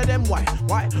them, none of them why?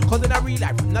 Why? Cause in a real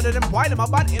life, none of them why them are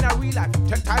bad in a real life.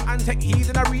 Take time and take heed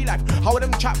in a real life. How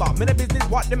them chat about me the business,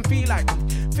 what them feel like?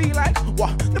 Feel like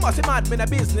what? They must be mad, me a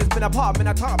business, me a part, me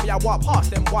a talk, me a walk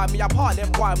past them why? Me a part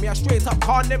them why? Me a straight up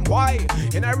con them why?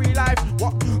 In a real life,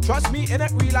 what? Trust me in a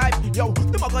real life, yo.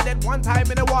 Them a got dead one time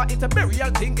in a war, it's a burial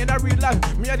thing in a real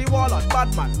life. Me a the warlord,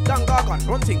 bad man, done gargon,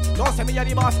 run things. Don't say me a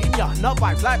the boss in ya, no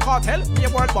vibes like cartel, me a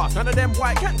world boss. None of them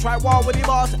white can't try war with the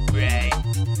boss. Right.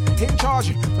 In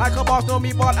charge, like a boss, know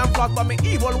me ball and flock, but me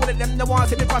evil with it. Them the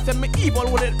ones see me cross, me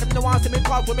evil with it. Them the ones see me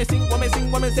talk, when me sing, when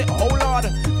me say, oh Lord,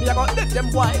 me a got let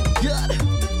them white. God.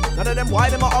 None of them white,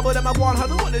 them a over them a one, how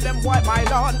do one of them white, my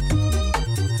Lord.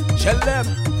 Shell them,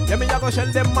 yeah me a go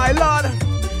shell them, my Lord.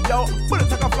 Yo, bullets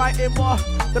take a flight in war.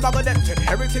 Them a go them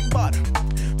check everything bad.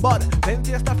 But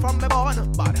plenty of stuff from me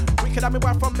born, but wicked and me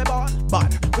work from me born, but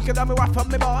wicked and me work from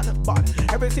me born,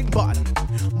 but everything bad.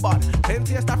 But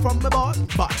plenty of stuff from me born,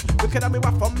 but wicked and me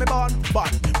work from me born,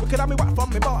 but wicked and me work from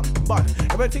me born, but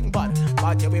everything bad.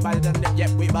 But yeah we better than them,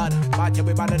 yeah we bad. But yeah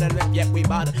we better than them, yeah we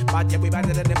bad. But yeah we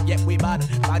better than them, yeah we bad.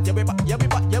 But yeah we bad,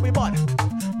 yeah we bad.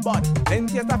 But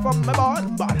plenty of stuff from me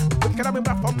born, but wicked and me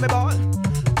work from me born,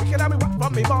 wicked and me work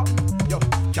from me born. Yo,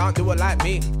 can't do it like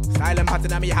me. Silent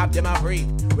pattern and me have them a free.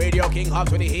 Radio King Hub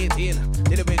 2018.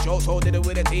 Did it with Joe, so did it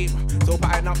with a team. So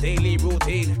pattern up daily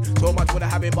routine. So much would I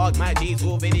have in bugs, my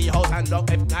G2 videos and up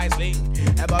it nicely.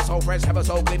 Ever so fresh, ever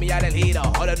so glimmy, I the leader.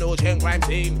 All the no chain crime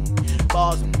team.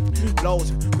 Bars,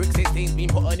 blows, quick 16, been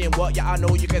putting in work, yeah I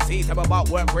know you can see. Tell me about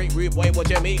work, great rude boy, what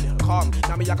you mean? Calm,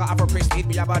 now me I got Afro prestige,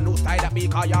 me have a new style that me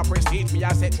call y'all prestige. Me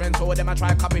I set trends, so them I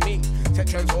try copy me. Set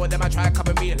trends, so them I try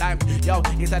copy me. Like, yo,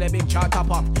 is that a big chart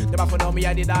topper? Them I for know me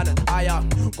I did on I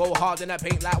go hard in the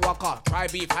paint like Walker. Try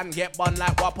beef and get bun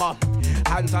like Whopper.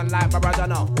 Hands on like my brother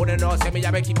now. Wouldn't know, say me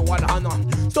I been keep it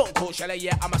 100. Stone Cold Shelly,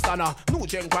 yeah I'm a stunner. New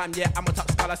Gen Grime, yeah I'm a top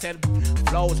scholar. Said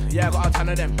flows, yeah got a ton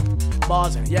of them.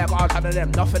 Bars, yeah got a ton of them.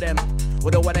 Enough of them.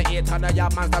 We don't wanna 800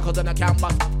 yard man stuck on the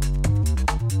campus.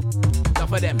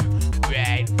 Enough of them.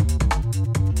 Right.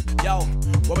 Yo,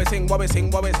 what we sing,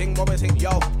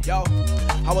 yo.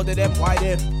 How old them, why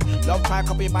them? Love try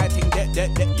copy my thing,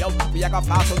 yo. We a got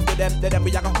flash on to them,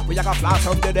 we a got flash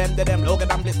on to them. Look at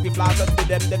them, let's be flash on to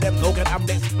them. Look at them,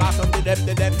 let's flash on to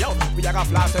them, yo. We a got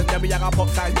flash on them, we a got pop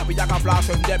style, yeah, we a got flash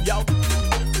on them, yo.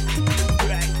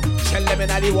 Right. Shell them in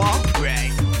the war,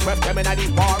 right. Prep them in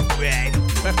the war, right.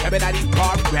 Prep them in the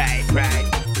war, right.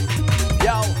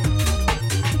 Yo.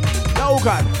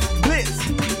 Logan, Blitz,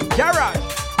 Garage.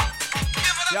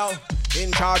 Yo,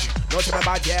 in charge, no to me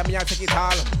bad, yeah, me I take it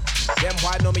all. Them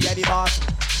white know me yeah the boss.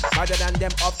 Better than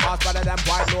them up fast, better than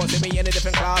white know see me in a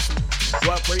different class.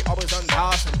 Work free, always on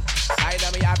task. Side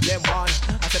of me have them one.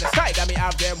 I said the side of me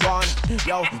have them one.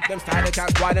 Yo, them style the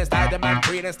chance one, and style the man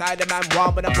free, and style the man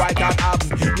one, but them white can't have.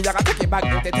 Me I gotta take it back,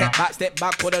 if they take back, step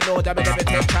back, put a know that me never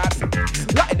take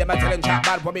chat. Like them I tell them chat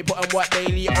bad, when me put them what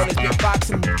daily on his big facts.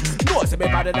 No, say me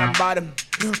better than bottom.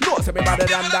 No, say me better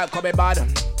than that, come me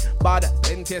bottom. Bad,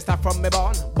 plenty of stuff from me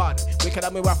born. Bad, wicked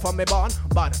and me rough from me born.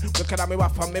 Bad, wicked and me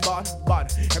rough from me born.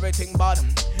 Bad, everything bad.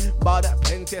 Bad,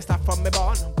 plenty of stuff from me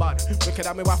born. Bad, wicked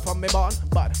and me rough from me born.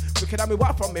 Bad, wicked and me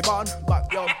rough from me born.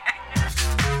 Bad, yo,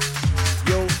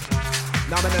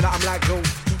 now I'm like you.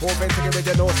 Open to the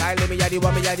original style, me a the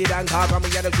one, me a the dance hard,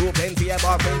 me a the true plenty of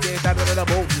bar, plenty stand with the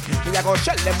boat. Me a go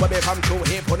shell them when they come true.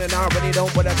 Hey, putting already don't,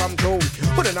 but they come true.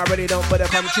 Putting already don't, but they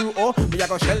come true. Oh, me a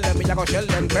go shell them,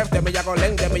 craft them, me a go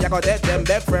leng them, me a go dead them,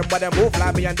 best friend, but them move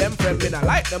like me and them friend. Me not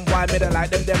like them, why me not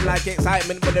like them like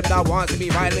excitement, but them not want to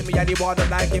be violent. Me a the one that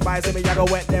like it, so me a go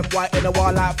wet them white in the wall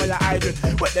light for your hydrant.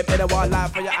 Wet them in the wall light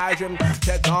for your hydrant.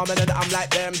 Said dominant, I'm like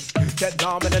them. Said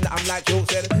dominant, I'm like you.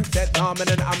 Said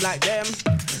dominant, I'm like them.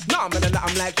 No, man,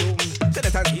 I'm like you. Tell the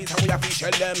tanties how we have to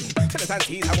shell them. Tell the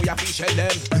tanties how we have to shell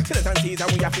them. Tell the tanties how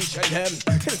we have to shell them.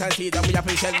 Tell the tanties how we have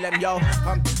to shell them, yo.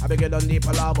 I be get on the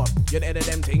palaver. You the end of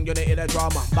them thing, you the end of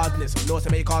drama. Badness, no to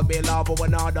make cause be lava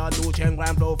when other new chain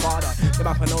grand flow father. Them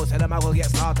up and no say them I go get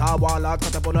started. Walla,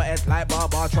 cut up on the head like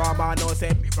barber trauma. No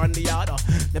say run the other.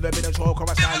 Never been a choke or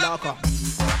a skylarker.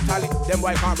 Tally, them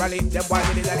boy can't rally. Them boy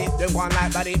really lally. Them one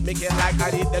like buddy, make it like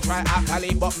Addy. They try act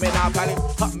tally, but me not pally.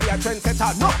 Cut me a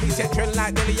trendsetter, not me set trend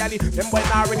like Dilly Alley. Them boy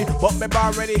not ready, but me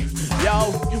bar ready.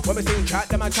 Yo, when me sing chat,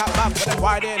 them a chat back, but them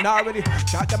why they not ready.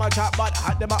 Chat them a chat bad,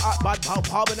 hat them a act bad, pow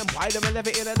pow with them why them a never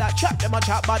into that. Chat them a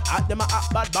chat bad, hat them a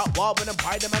act bad, bow wow with them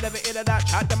why them a never into that.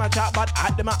 Chat them a chat bad,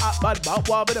 hat them a act bad, bow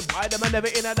wow with them why them a never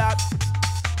into that.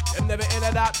 Them never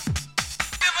into that.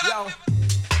 Yo,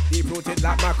 deep rooted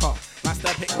like my car.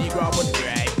 Rasta pick me grab on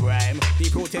grime.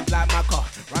 Deep rooted like my car.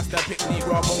 Rasta pick me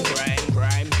grab on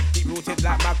grime. Deep rooted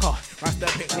like my car. Rasta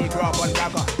pick me grab on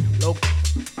ragga. Look,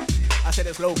 I said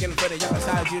it's slogan for the younger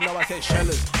side, you know I said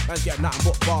shellers. Man's getting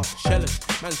nothing but bars, shellers.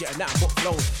 Man's getting nothing but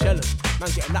flows, shellers.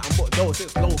 Man's getting nothing but those,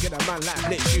 it's slogan. A man like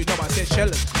Blitz, you know I said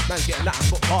shellers. Man's getting nothing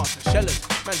but bars, shellers.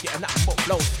 Man's getting nothing but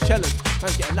flows, shellers.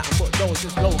 Man's getting nothing but those,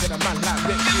 it's slogan. A man like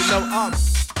Blitz, you know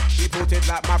he put it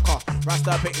like Macca.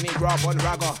 Rasta pick me grab on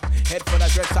ragga. Head for the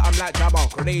dreads so I'm like Jabba.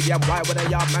 Canadian white with a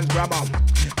yard man's grammar.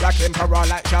 Black emperor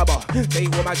like Shabba. Say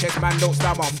who my chest man don't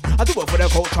stammer. I do it for the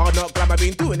culture, not glamour.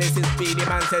 Been doing it since Beanie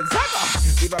Man said Zaga.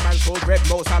 Leave a man full red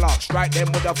Mo Salah. Strike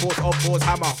them with the force of force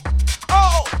hammer.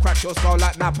 Oh, crack your skull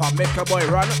like Napa. Make a boy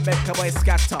run, make a boy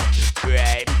scatter.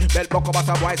 Right. Belt buckle but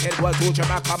a boy's head was to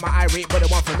Jamaica. My irate but the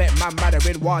one for make man matter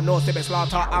in one. No sibby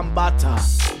slaughter and butter.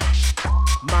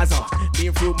 Mazza,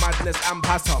 been through madness and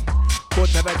pass up.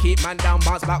 Could never keep man down,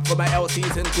 bounce back for my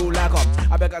LCs and do lag up.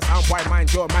 I beg a sound boy,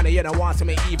 mind your manner, you don't want to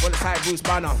make evil side Bruce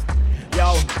Banner.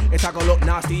 Yo, it's like a look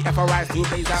nasty, if I rise 2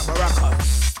 days out Baraka.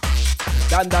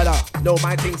 Dandada, no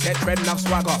my thing set trend enough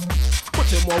swagger. Put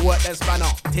to more work than spanner.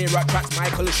 Tear up tracks,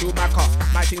 Michael Schumacher.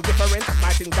 My thing different,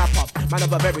 my thing dap up. Man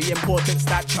of a very important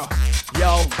stature.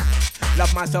 Yo,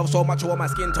 love myself so much, I want my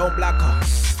skin tone blacker.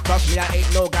 Trust me, I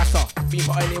ain't no gasser. Been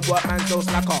for any work, man, so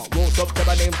slacker. Won't stop till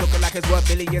my name's looking like it's worth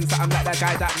billions. So I'm like that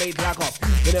guy that made black up.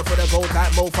 In it for the gold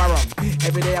like Mo Farah.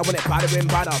 Every day I want it battering,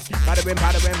 badder. Battering,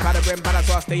 battering, battering, badder.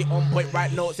 So I stay on point,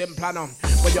 write notes in planner.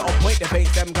 When you're on point, the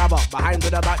face them grabber. Behind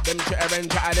with the back, them chitter and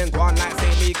chatter. Then go on like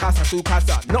say me casa, su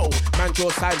casa. No, man,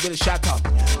 your side will shatter.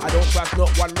 I don't trust not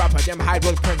one rapper. Them hide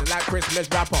was present like Christmas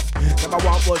wrapper. Number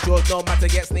one was yours, no matter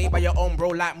get snake by your own bro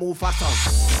like Mufasa.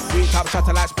 We top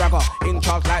shutter like Spragger. In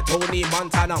charge like Tony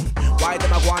Montana. Why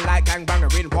them I go on like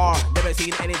gangbanger in war? Never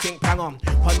seen anything bang on.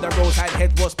 On the roadside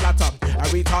head was splatter. A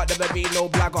retard never be no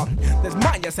blagger. Just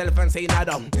mind yourself and say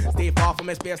nada. Stay far from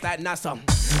a space like NASA.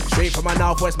 Straight from a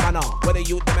northwest manor. Whether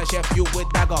you them a chef you with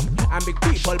dagger. And big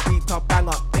people beat up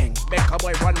banger. Bang, make a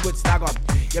boy run with stagger.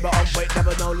 Yeah but on point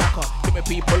never no lacquer. Keep me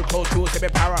people close to see me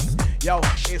para. Yo,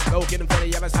 it's smoking for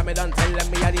the ever time me done tell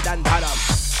them me I did done dada.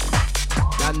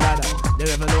 Done dada. They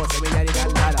never know say me I did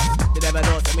done dada. They never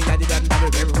know say me I did done dada.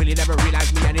 They really never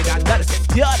realize me I did done dada. Say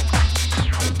dada.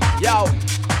 Yo,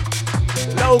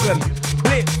 Logan,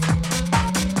 Blitz.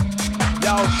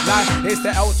 Yo, like it's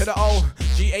the L to the O.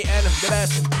 G-A-N, the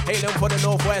best. Hailing for the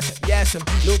Northwest, yes.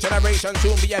 New generation,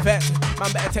 soon be a vet.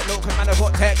 Man better take note, cause man I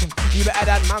got tech. You better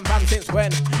than man fam since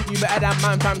when? You better than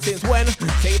man fam since when?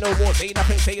 Say no more, say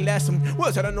nothing, say less.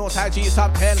 Words to the North Side, G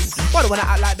sub 10. Why do I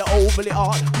act like the overly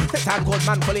hard? Take time cause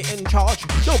man fully in charge.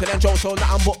 Look at them jokes, so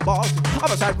nothing but bars.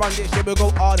 Other side run this shit, we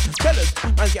go hard. Tell us,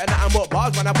 man's getting nothing but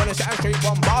bars. When I wanna shit and straight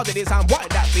one bar. It is I'm white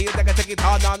that feels like I take it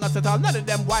hard, now not at all. None of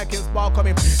them white can spark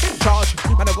coming in charge.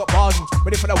 Man I got bars,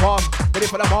 ready for the war, ready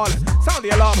for the ball. Sound the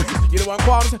alarm, you don't want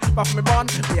qualms. But for me born,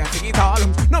 me I take it all.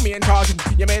 No me in charge,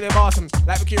 you made it awesome.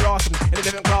 Like Ricky Rawson, in a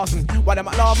different class. Why them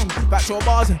I love them, back to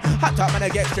bars. Hot top man I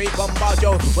get straight bombard,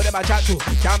 yo. What them I chat to?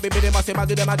 Can't be me them I say, man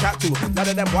do them I chat to. None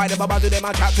of them why them I do them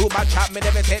I chat to. Bad chat, me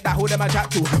never take that who them I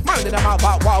chat to. Man do them out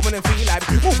about war when them feel like.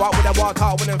 Move out with the war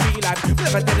talk when them feel like.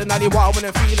 Never dead in any war when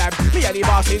them feel like. Me and the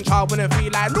boss in charge when them feel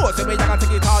like. No, say me I can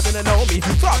take it hard and they know me.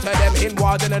 Slaughter them in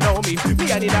war and they know me. Me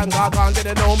and the damn gargan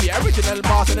they know me. Original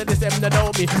boss and this them they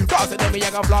know me. Cross of them me I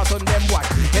can floss on them white.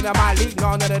 In my league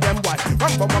none of them white.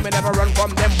 Run from me never run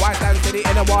from them white. Stand steady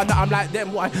in the war I'm like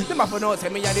them white. Them up for no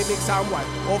tell me and the big sound white.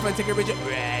 Authentic original.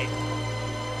 Right.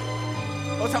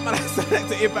 I'll tap my select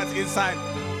the impact inside.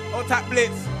 I'll tap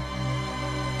Blitz.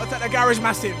 I'll tap the Garage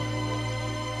Massive.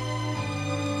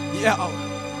 Yeah.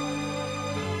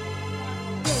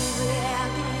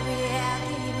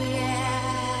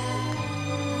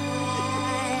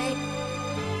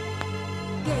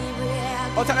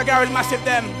 I'll tell the Garage Massive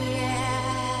them.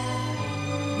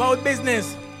 Mode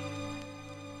business.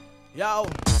 Yo.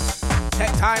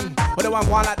 Take time. But the one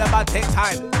like the bad take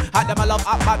time. Hat them I love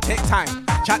up bad take time.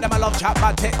 Chat them I love chat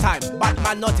bad take time. Bad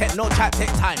man no take no chat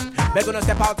take time. They're gonna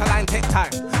step out the line take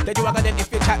time. Then you are gonna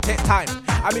if you chat take time.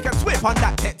 And we can sweep on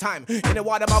that take time. In the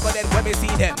water mother then when we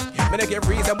see them. Me they give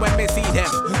reason when we see them.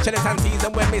 Chillin' and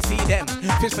season when we see them.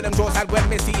 Fish for them jaws and when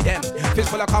we see them. Fish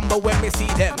full of combo when we see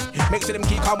them. Make sure them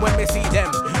keep calm when we see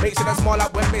them. Make sure them small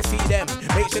up when we see them.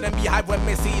 Make sure them behive when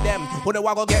we see them. Who the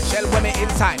waggle get shell when we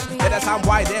inside. Let us sound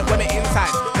wide there when we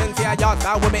inside. Then see a yard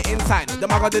now when we inside. The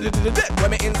mago did it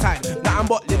when we inside. Nothing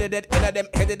but did it in a them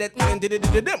headed it and did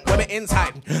it when we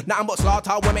inside. Nothing but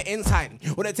slaughter when we inside.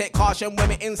 When they take caution when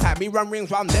we inside. Me run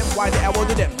rings round them. Why they I will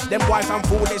do them. Them boys I'm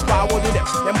foolish but I will do them.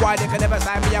 Them boys they can never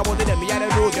sign me I will do them. Me and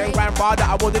the rules and grandfather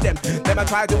I will do them. Them I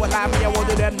try to align me I will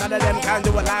do them. None of them can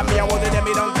do a lie me I will do them.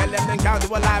 Me don't tell them they can't do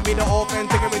a lie me. The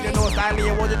authentic original style me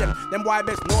I will do them. Them boys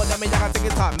best know them me I can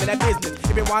take it on. Me that business.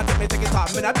 If you want it me take it on.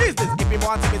 Me that business. If you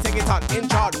want it me take it on. In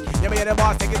charge. Yeah me the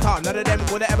boss take it on. None of them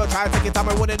would ever try to take it on.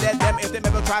 I would have dead them if they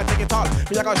ever try to take it on.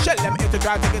 Me I gonna shell them if they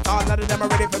try to take it on. None of them are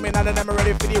ready for me. None of them are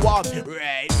ready for the war.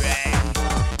 Right.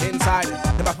 Inside,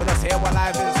 the back when I say we're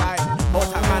live inside.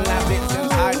 Both a man like Blitz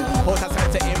inside. Both I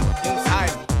said to him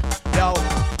inside. Yo,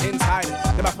 inside,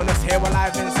 the back when I say we're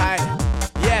live inside.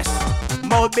 Yes,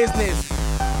 mode business.